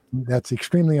 And that's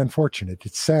extremely unfortunate.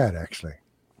 It's sad, actually.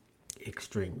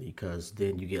 Extremely, because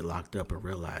then you get locked up and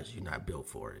realize you're not built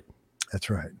for it. That's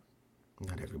right.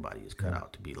 Not everybody is cut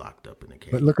out to be locked up in a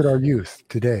cage. But look at our youth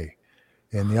today.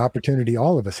 and the opportunity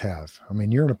all of us have. I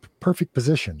mean, you're in a perfect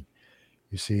position,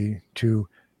 you see, to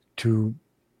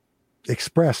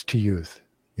express to youth,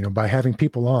 by having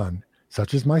people on,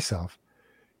 such as myself,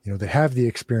 that have the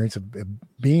experience of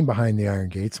being behind the iron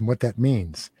gates and what that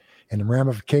means and the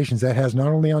ramifications that has not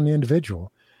only on the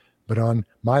individual, but on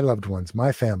my loved ones,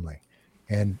 my family,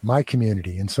 and my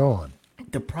community, and so on.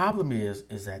 The problem is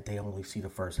that they only see the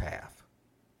first half.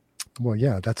 Well,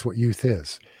 yeah, that's what youth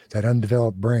is, that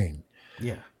undeveloped brain.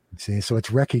 Yeah. See, so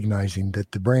it's recognizing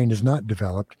that the brain is not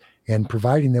developed and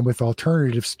providing them with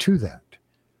alternatives to that.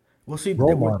 Well, see,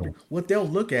 Role models. what they'll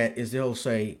look at is they'll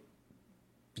say,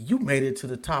 you made it to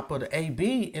the top of the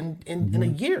AB in a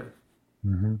year.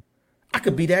 Mm-hmm. I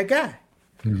could be that guy.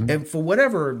 Mm-hmm. And for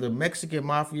whatever the Mexican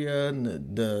mafia and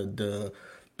the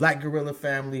Black Guerrilla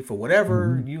family, for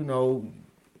whatever,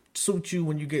 suit you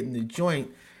when you get in the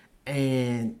joint.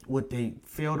 And what they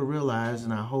fail to realize,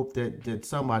 and I hope that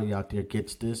somebody out there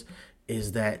gets this,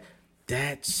 is that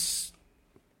that's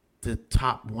the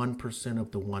top 1%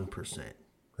 of the 1%.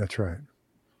 That's right.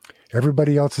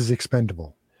 Everybody else is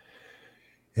expendable.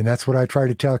 And that's what I try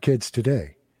to tell kids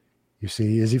today. You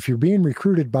see, is if you're being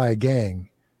recruited by a gang,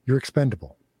 you're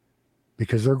expendable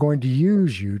because they're going to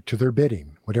use you to their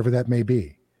bidding, whatever that may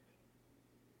be.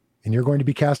 And you're going to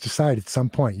be cast aside at some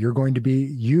point. You're going to be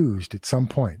used at some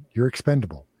point. You're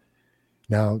expendable.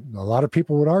 Now, a lot of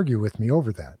people would argue with me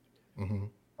over that. Mm-hmm.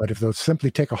 But if they'll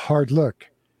simply take a hard look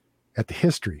at the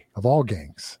history of all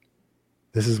gangs,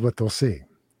 this is what they'll see.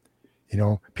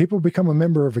 People become a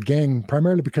member of a gang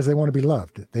primarily because they want to be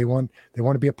loved. They want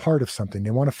to be a part of something.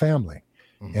 They want a family.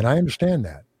 Mm-hmm. And I understand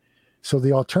that. So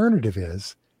the alternative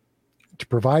is to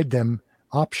provide them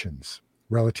options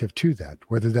relative to that,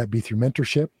 whether that be through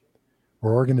mentorship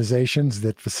or organizations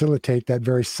that facilitate that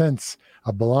very sense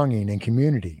of belonging and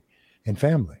community and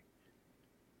family.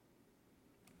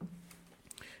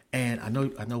 And I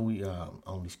know we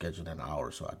only scheduled an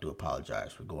hour, so I do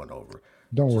apologize for going over.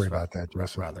 Don't worry about that,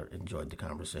 Russell. Rather enjoyed the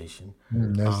conversation.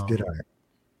 As did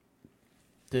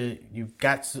I. You've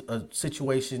got a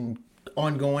situation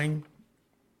ongoing.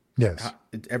 Yes.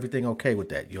 Everything okay with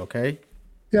that? You okay?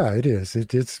 Yeah, it is.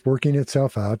 It's working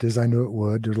itself out as I knew it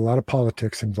would. There's a lot of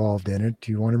politics involved in it.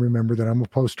 You want to remember that I'm a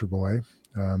poster boy.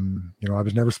 I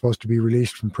was never supposed to be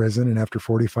released from prison. And after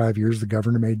 45 years, the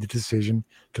governor made the decision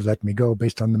to let me go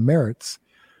based on the merits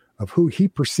of who he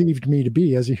perceived me to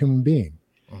be as a human being.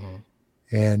 Mm-hmm.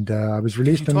 And I was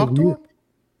released. Did you talk to him?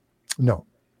 No.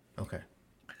 Okay.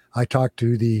 I talked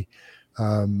to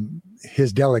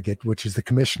his delegate, which is the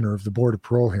commissioner of the Board of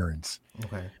Parole Hearings.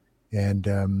 Okay.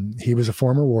 And he was a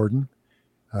former warden.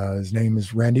 His name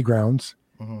is Randy Grounds.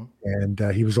 Mm-hmm.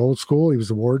 And he was old school. He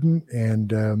was a warden.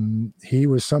 And he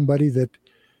was somebody that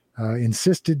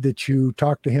insisted that you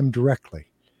talk to him directly.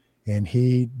 And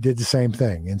he did the same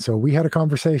thing. And so we had a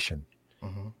conversation.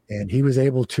 Mm-hmm. And he was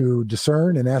able to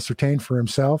discern and ascertain for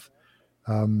himself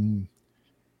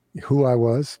who I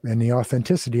was and the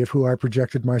authenticity of who I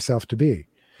projected myself to be.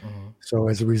 Mm-hmm. So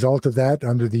as a result of that,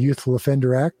 under the Youthful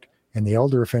Offender Act and the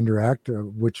Elder Offender Act,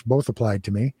 which both applied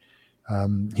to me,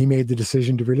 he made the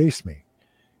decision to release me.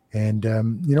 And,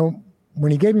 when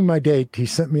he gave me my date, he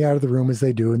sent me out of the room as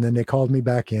they do, and then they called me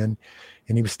back in,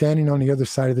 and he was standing on the other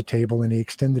side of the table, and he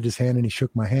extended his hand and he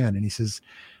shook my hand, and he says,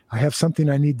 "I have something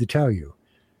I need to tell you."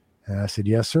 And I said,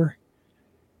 "Yes, sir."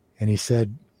 And he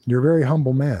said, "You're a very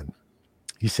humble man."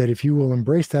 He said, "If you will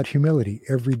embrace that humility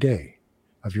every day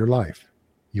of your life,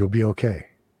 you'll be okay."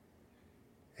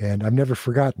 And I've never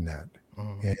forgotten that.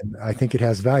 Mm-hmm. And I think it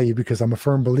has value because I'm a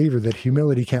firm believer that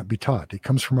humility can't be taught. It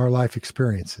comes from our life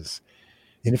experiences.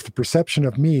 And if the perception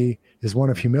of me is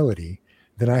one of humility,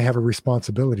 then I have a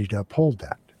responsibility to uphold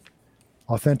that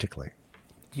authentically.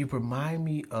 You remind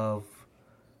me of,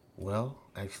 well,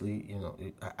 actually,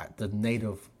 the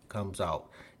native comes out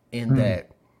in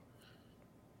that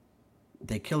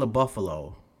they kill a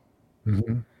buffalo,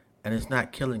 mm-hmm. and it's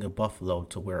not killing a buffalo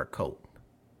to wear a coat.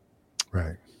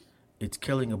 Right. It's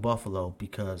killing a buffalo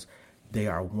because they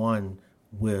are one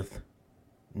with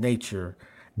nature,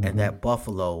 mm-hmm. and that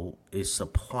buffalo is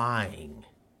supplying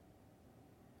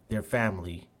their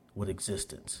family with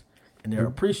existence. And they're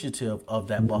appreciative of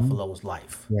that mm-hmm. buffalo's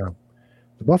life. Yeah.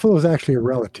 The buffalo is actually a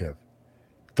relative,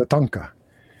 Tatanka.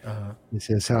 Uh-huh. This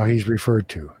is how he's referred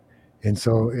to. And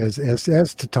so as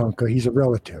Tatanka, he's a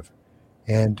relative.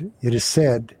 And it is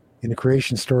said in the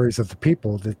creation stories of the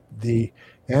people that the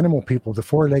animal people, the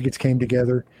four-leggeds, came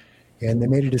together and they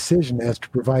made a decision as to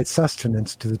provide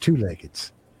sustenance to the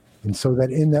two-leggeds. And so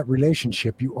that in that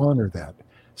relationship, you honor that.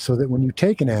 So that when you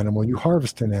take an animal, you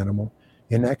harvest an animal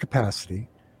in that capacity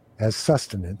as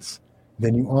sustenance,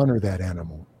 then you honor that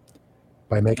animal.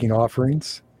 by making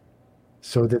offerings,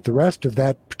 so that the rest of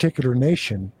that particular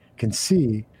nation can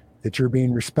see that you're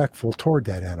being respectful toward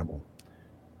that animal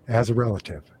as a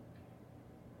relative.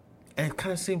 And it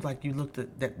kind of seems like you looked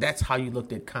at that's how you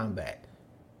looked at combat.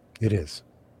 It is.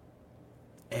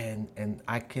 And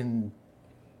I can,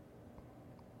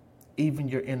 even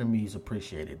your enemies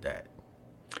appreciated that.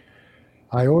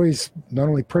 I always not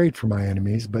only prayed for my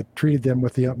enemies, but treated them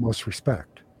with the utmost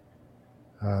respect.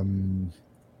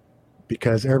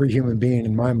 Because every human being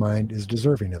in my mind is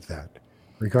deserving of that,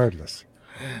 regardless.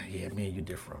 Yeah, me and you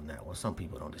differ on that one. Some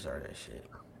people don't deserve that shit.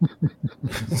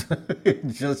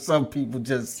 Just some people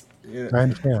just... Yeah. I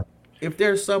understand. If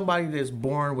there's somebody that's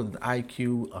born with an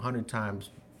IQ 100 times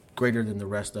greater than the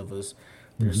rest of us,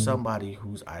 there's somebody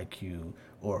whose IQ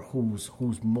or whose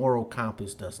moral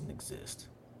compass doesn't exist.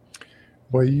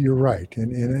 Well, you're right,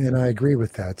 and I agree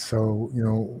with that. So,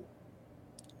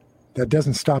 that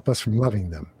doesn't stop us from loving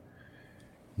them.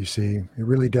 You see, it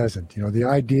really doesn't. The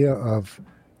idea of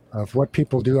what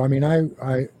people do. I mean,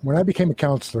 I when I became a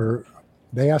counselor,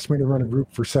 they asked me to run a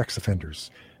group for sex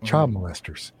offenders, child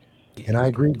molesters, and I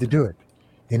agreed to do it.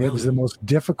 And it was the most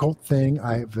difficult thing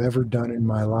I've ever done in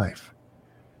my life,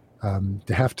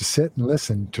 to have to sit and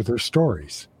listen to their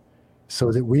stories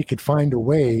so that we could find a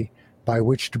way by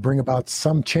which to bring about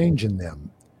some change in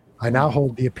them. I now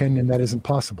hold the opinion that isn't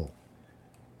possible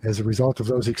as a result of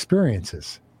those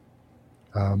experiences.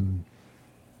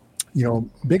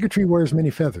 Bigotry wears many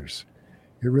feathers.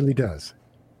 It really does.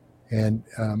 And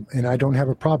I don't have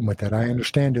a problem with that. I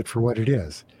understand it for what it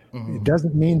is. It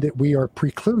doesn't mean that we are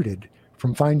precluded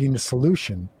from finding a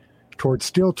solution towards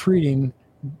still treating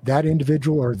that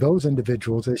individual or those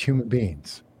individuals as human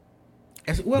beings.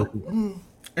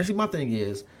 My thing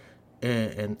is,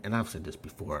 and I've said this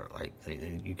before, like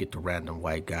you get the random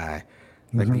white guy.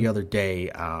 Like the other day,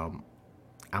 I'm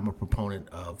a proponent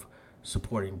of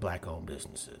supporting black-owned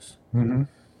businesses.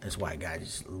 This white guy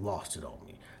just lost it on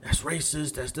me. That's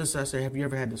racist. That's this. I say, have you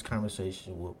ever had this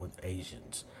conversation with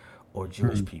Asians or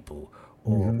Jewish people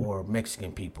or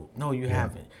Mexican people? No, you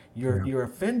haven't. You're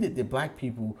offended that black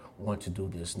people want to do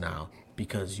this now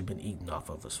because you've been eating off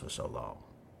of us for so long.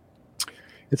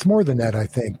 It's more than that, I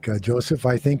think, Joseph.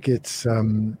 I think it's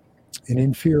an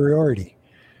inferiority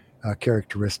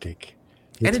characteristic.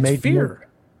 It's fear.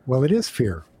 Well, it is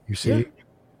fear, you see. Yeah.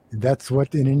 That's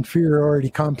what an inferiority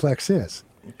complex is.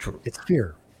 True. It's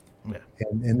fear. Yeah.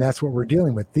 And that's what we're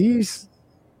dealing with. These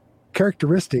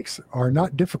characteristics are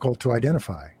not difficult to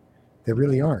identify. They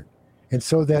really aren't. And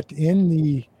so that in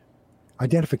the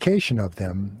identification of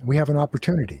them, we have an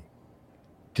opportunity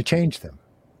to change them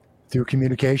through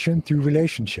communication, through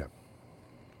relationship.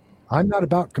 I'm not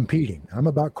about competing. I'm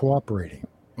about cooperating.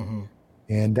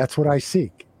 And that's what I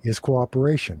seek, is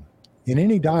cooperation in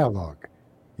any dialogue.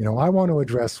 I want to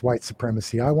address white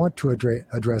supremacy. I want to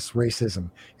address racism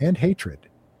and hatred.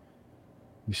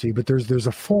 You see, but there's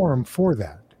a forum for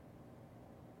that.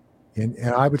 And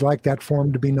I would like that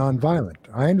forum to be nonviolent.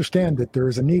 I understand that there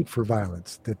is a need for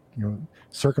violence, that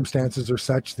circumstances are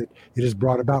such that it is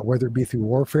brought about, whether it be through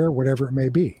warfare, whatever it may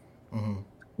be.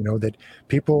 That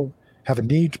people have a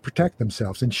need to protect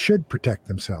themselves and should protect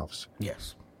themselves.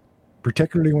 Yes.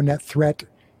 Particularly when that threat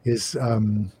is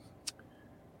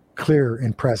clear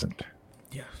and present.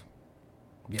 Yes.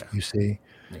 Yeah. You see?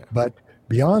 Yeah. But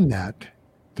beyond that,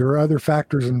 there are other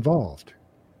factors involved.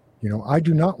 I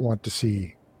do not want to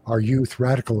see our youth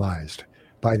radicalized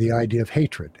by the idea of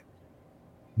hatred,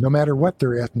 no matter what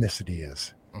their ethnicity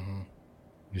is.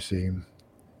 You see?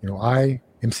 I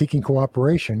am seeking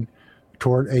cooperation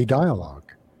toward a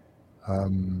dialogue,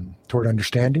 toward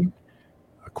understanding,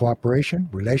 cooperation,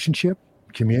 relationship,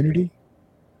 community.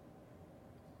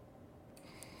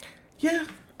 Yeah,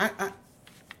 I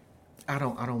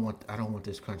don't want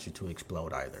this country to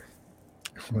explode either.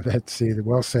 Well,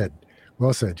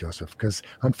 well said, Joseph. Because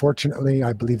unfortunately,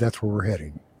 I believe that's where we're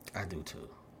heading. I do too.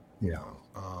 Yeah.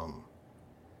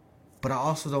 But I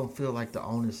also don't feel like the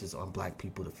onus is on black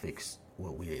people to fix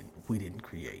what we didn't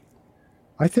create.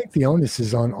 I think the onus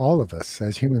is on all of us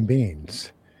as human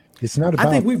beings. It's not about... I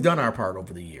think we've done our part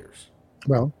over the years.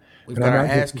 Well, we've got our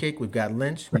ass kicked, we've got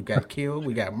lynched, we've got killed,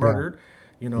 we got murdered,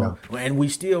 and we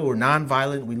still were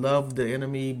nonviolent. We love the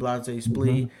enemy, blase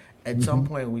splee. At some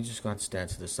point, we just got to stand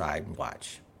to the side and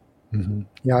watch.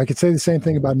 Yeah, I could say the same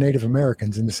thing about Native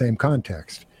Americans in the same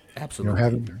context. Absolutely.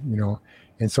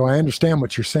 And so I understand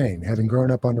what you're saying, having grown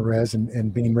up on the res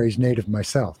and being raised Native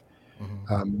myself.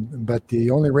 But the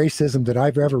only racism that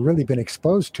I've ever really been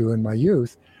exposed to in my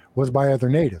youth was by other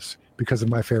natives because of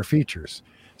my fair features.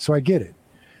 So I get it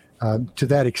to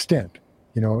that extent.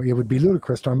 It would be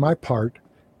ludicrous on my part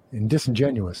and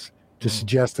disingenuous to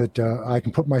suggest that I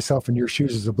can put myself in your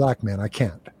shoes as a black man. I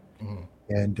can't.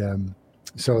 And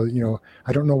so,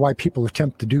 I don't know why people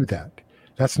attempt to do that.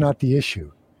 That's not the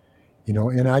issue,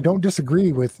 and I don't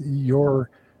disagree with your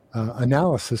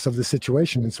analysis of the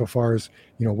situation insofar as,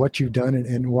 what you've done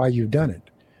and why you've done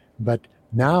it. But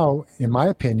now, in my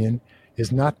opinion,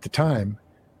 is not the time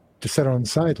to sit on the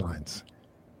sidelines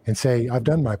and say, I've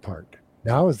done my part.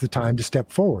 Now is the time to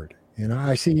step forward. And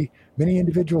I see many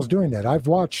individuals doing that. I've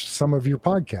watched some of your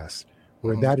podcasts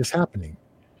where that is happening,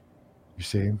 you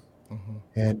see.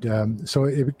 And so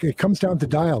it comes down to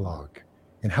dialogue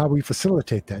and how we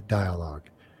facilitate that dialogue.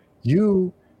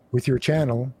 You, with your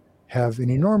channel, have an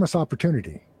enormous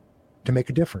opportunity to make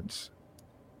a difference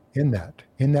in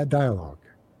that dialogue.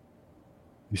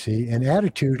 You see, and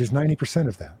attitude is 90%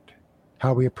 of that,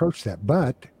 how we approach that.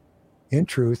 But in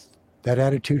truth, that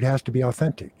attitude has to be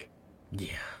authentic. Yeah,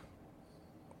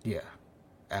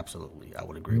 absolutely. I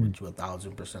would agree with you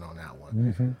 1,000% on that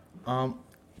one.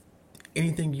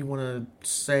 Anything you want to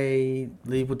say,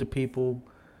 leave with the people?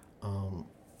 I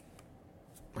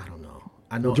don't know.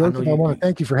 Well, Joseph, I want to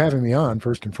thank you for having me on,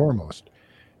 first and foremost.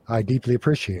 I deeply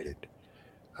appreciate it.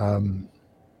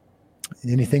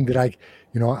 Anything that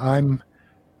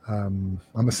I'm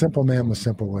a simple man with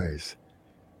simple ways.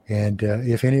 And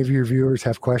if any of your viewers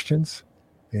have questions,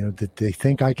 that they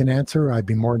think I can answer, I'd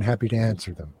be more than happy to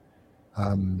answer them.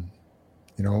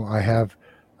 I have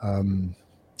a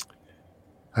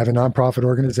nonprofit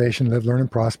organization, Live, Learn, and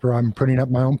Prosper. I'm putting up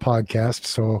my own podcast.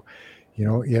 So,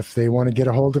 if they want to get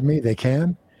a hold of me, they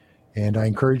can. And I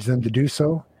encourage them to do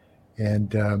so.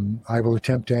 And I will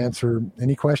attempt to answer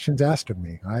any questions asked of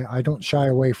me. I don't shy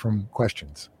away from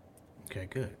questions. Okay,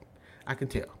 good. I can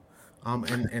tell.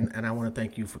 And I want to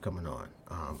thank you for coming on.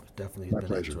 Definitely has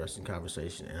been an interesting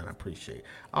conversation, and I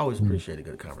always appreciate a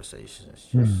good conversation. It's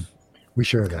just we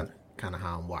share that. Kind of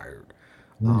how I'm wired.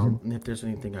 And if there's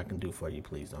anything I can do for you,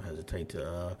 please don't hesitate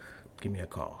to give me a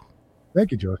call. Thank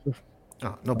you, Joseph.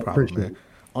 Oh, no problem, man.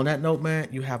 On that note, man,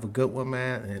 you have a good one,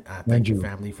 man, and I thank your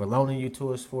family for loaning you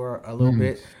to us for a little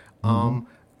bit.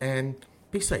 And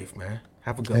be safe, man.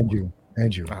 Have a good one.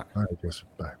 And you. All right, Joseph.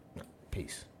 Bye.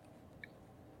 Peace.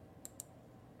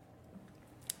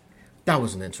 That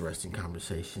was an interesting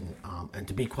conversation. And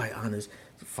to be quite honest,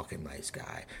 he's a fucking nice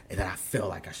guy. And that I feel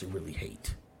like I should really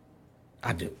hate.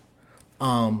 I do.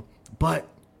 But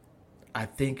I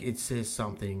think it says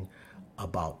something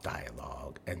about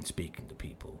dialogue and speaking to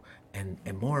people. And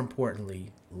more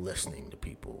importantly, listening to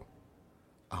people.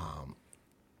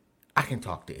 I can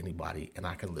talk to anybody and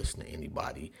I can listen to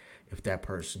anybody if that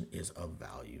person is of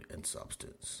value and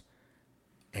substance.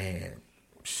 And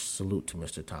salute to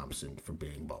Mr. Thompson for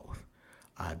being both.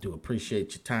 I do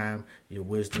appreciate your time, your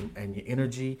wisdom, and your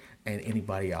energy. And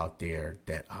anybody out there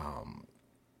that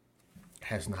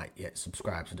has not yet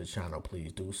subscribed to the channel,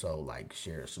 please do so. Like,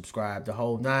 share, subscribe, the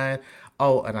whole nine.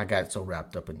 Oh, and I got so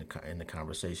wrapped up in the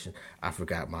conversation, I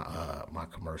forgot my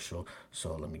commercial.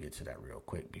 So let me get to that real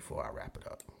quick before I wrap it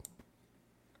up.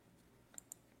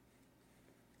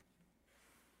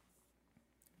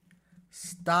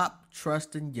 Stop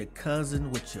trusting your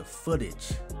cousin with your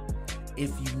footage. If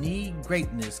you need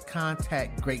greatness,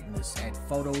 contact greatness at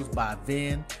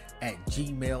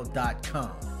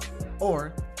photosbyven@gmail.com.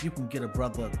 Or you can get a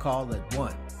brother a call at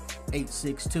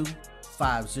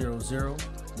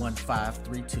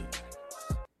 1-862-500-1532.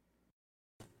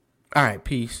 All right,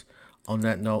 peace. On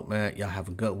that note, man, y'all have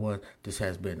a good one. This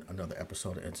has been another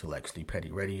episode of Intellectually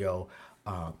Petty Radio.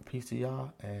 Peace to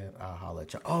y'all, and I'll holler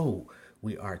at y'all. Oh,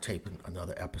 we are taping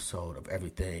another episode of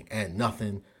Everything and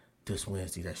Nothing this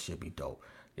Wednesday. That should be dope.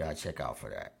 Y'all check out for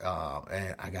that.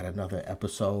 And I got another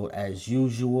episode as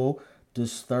usual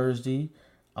this Thursday.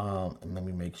 And let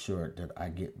me make sure that I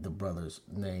get the brother's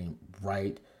name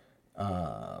right,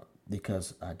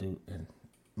 because I do. And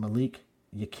Malik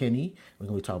Yakini, we're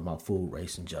going to be talking about food,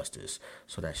 race, and justice.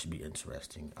 So that should be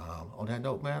interesting. On that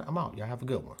note, man, I'm out. Y'all have a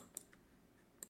good one.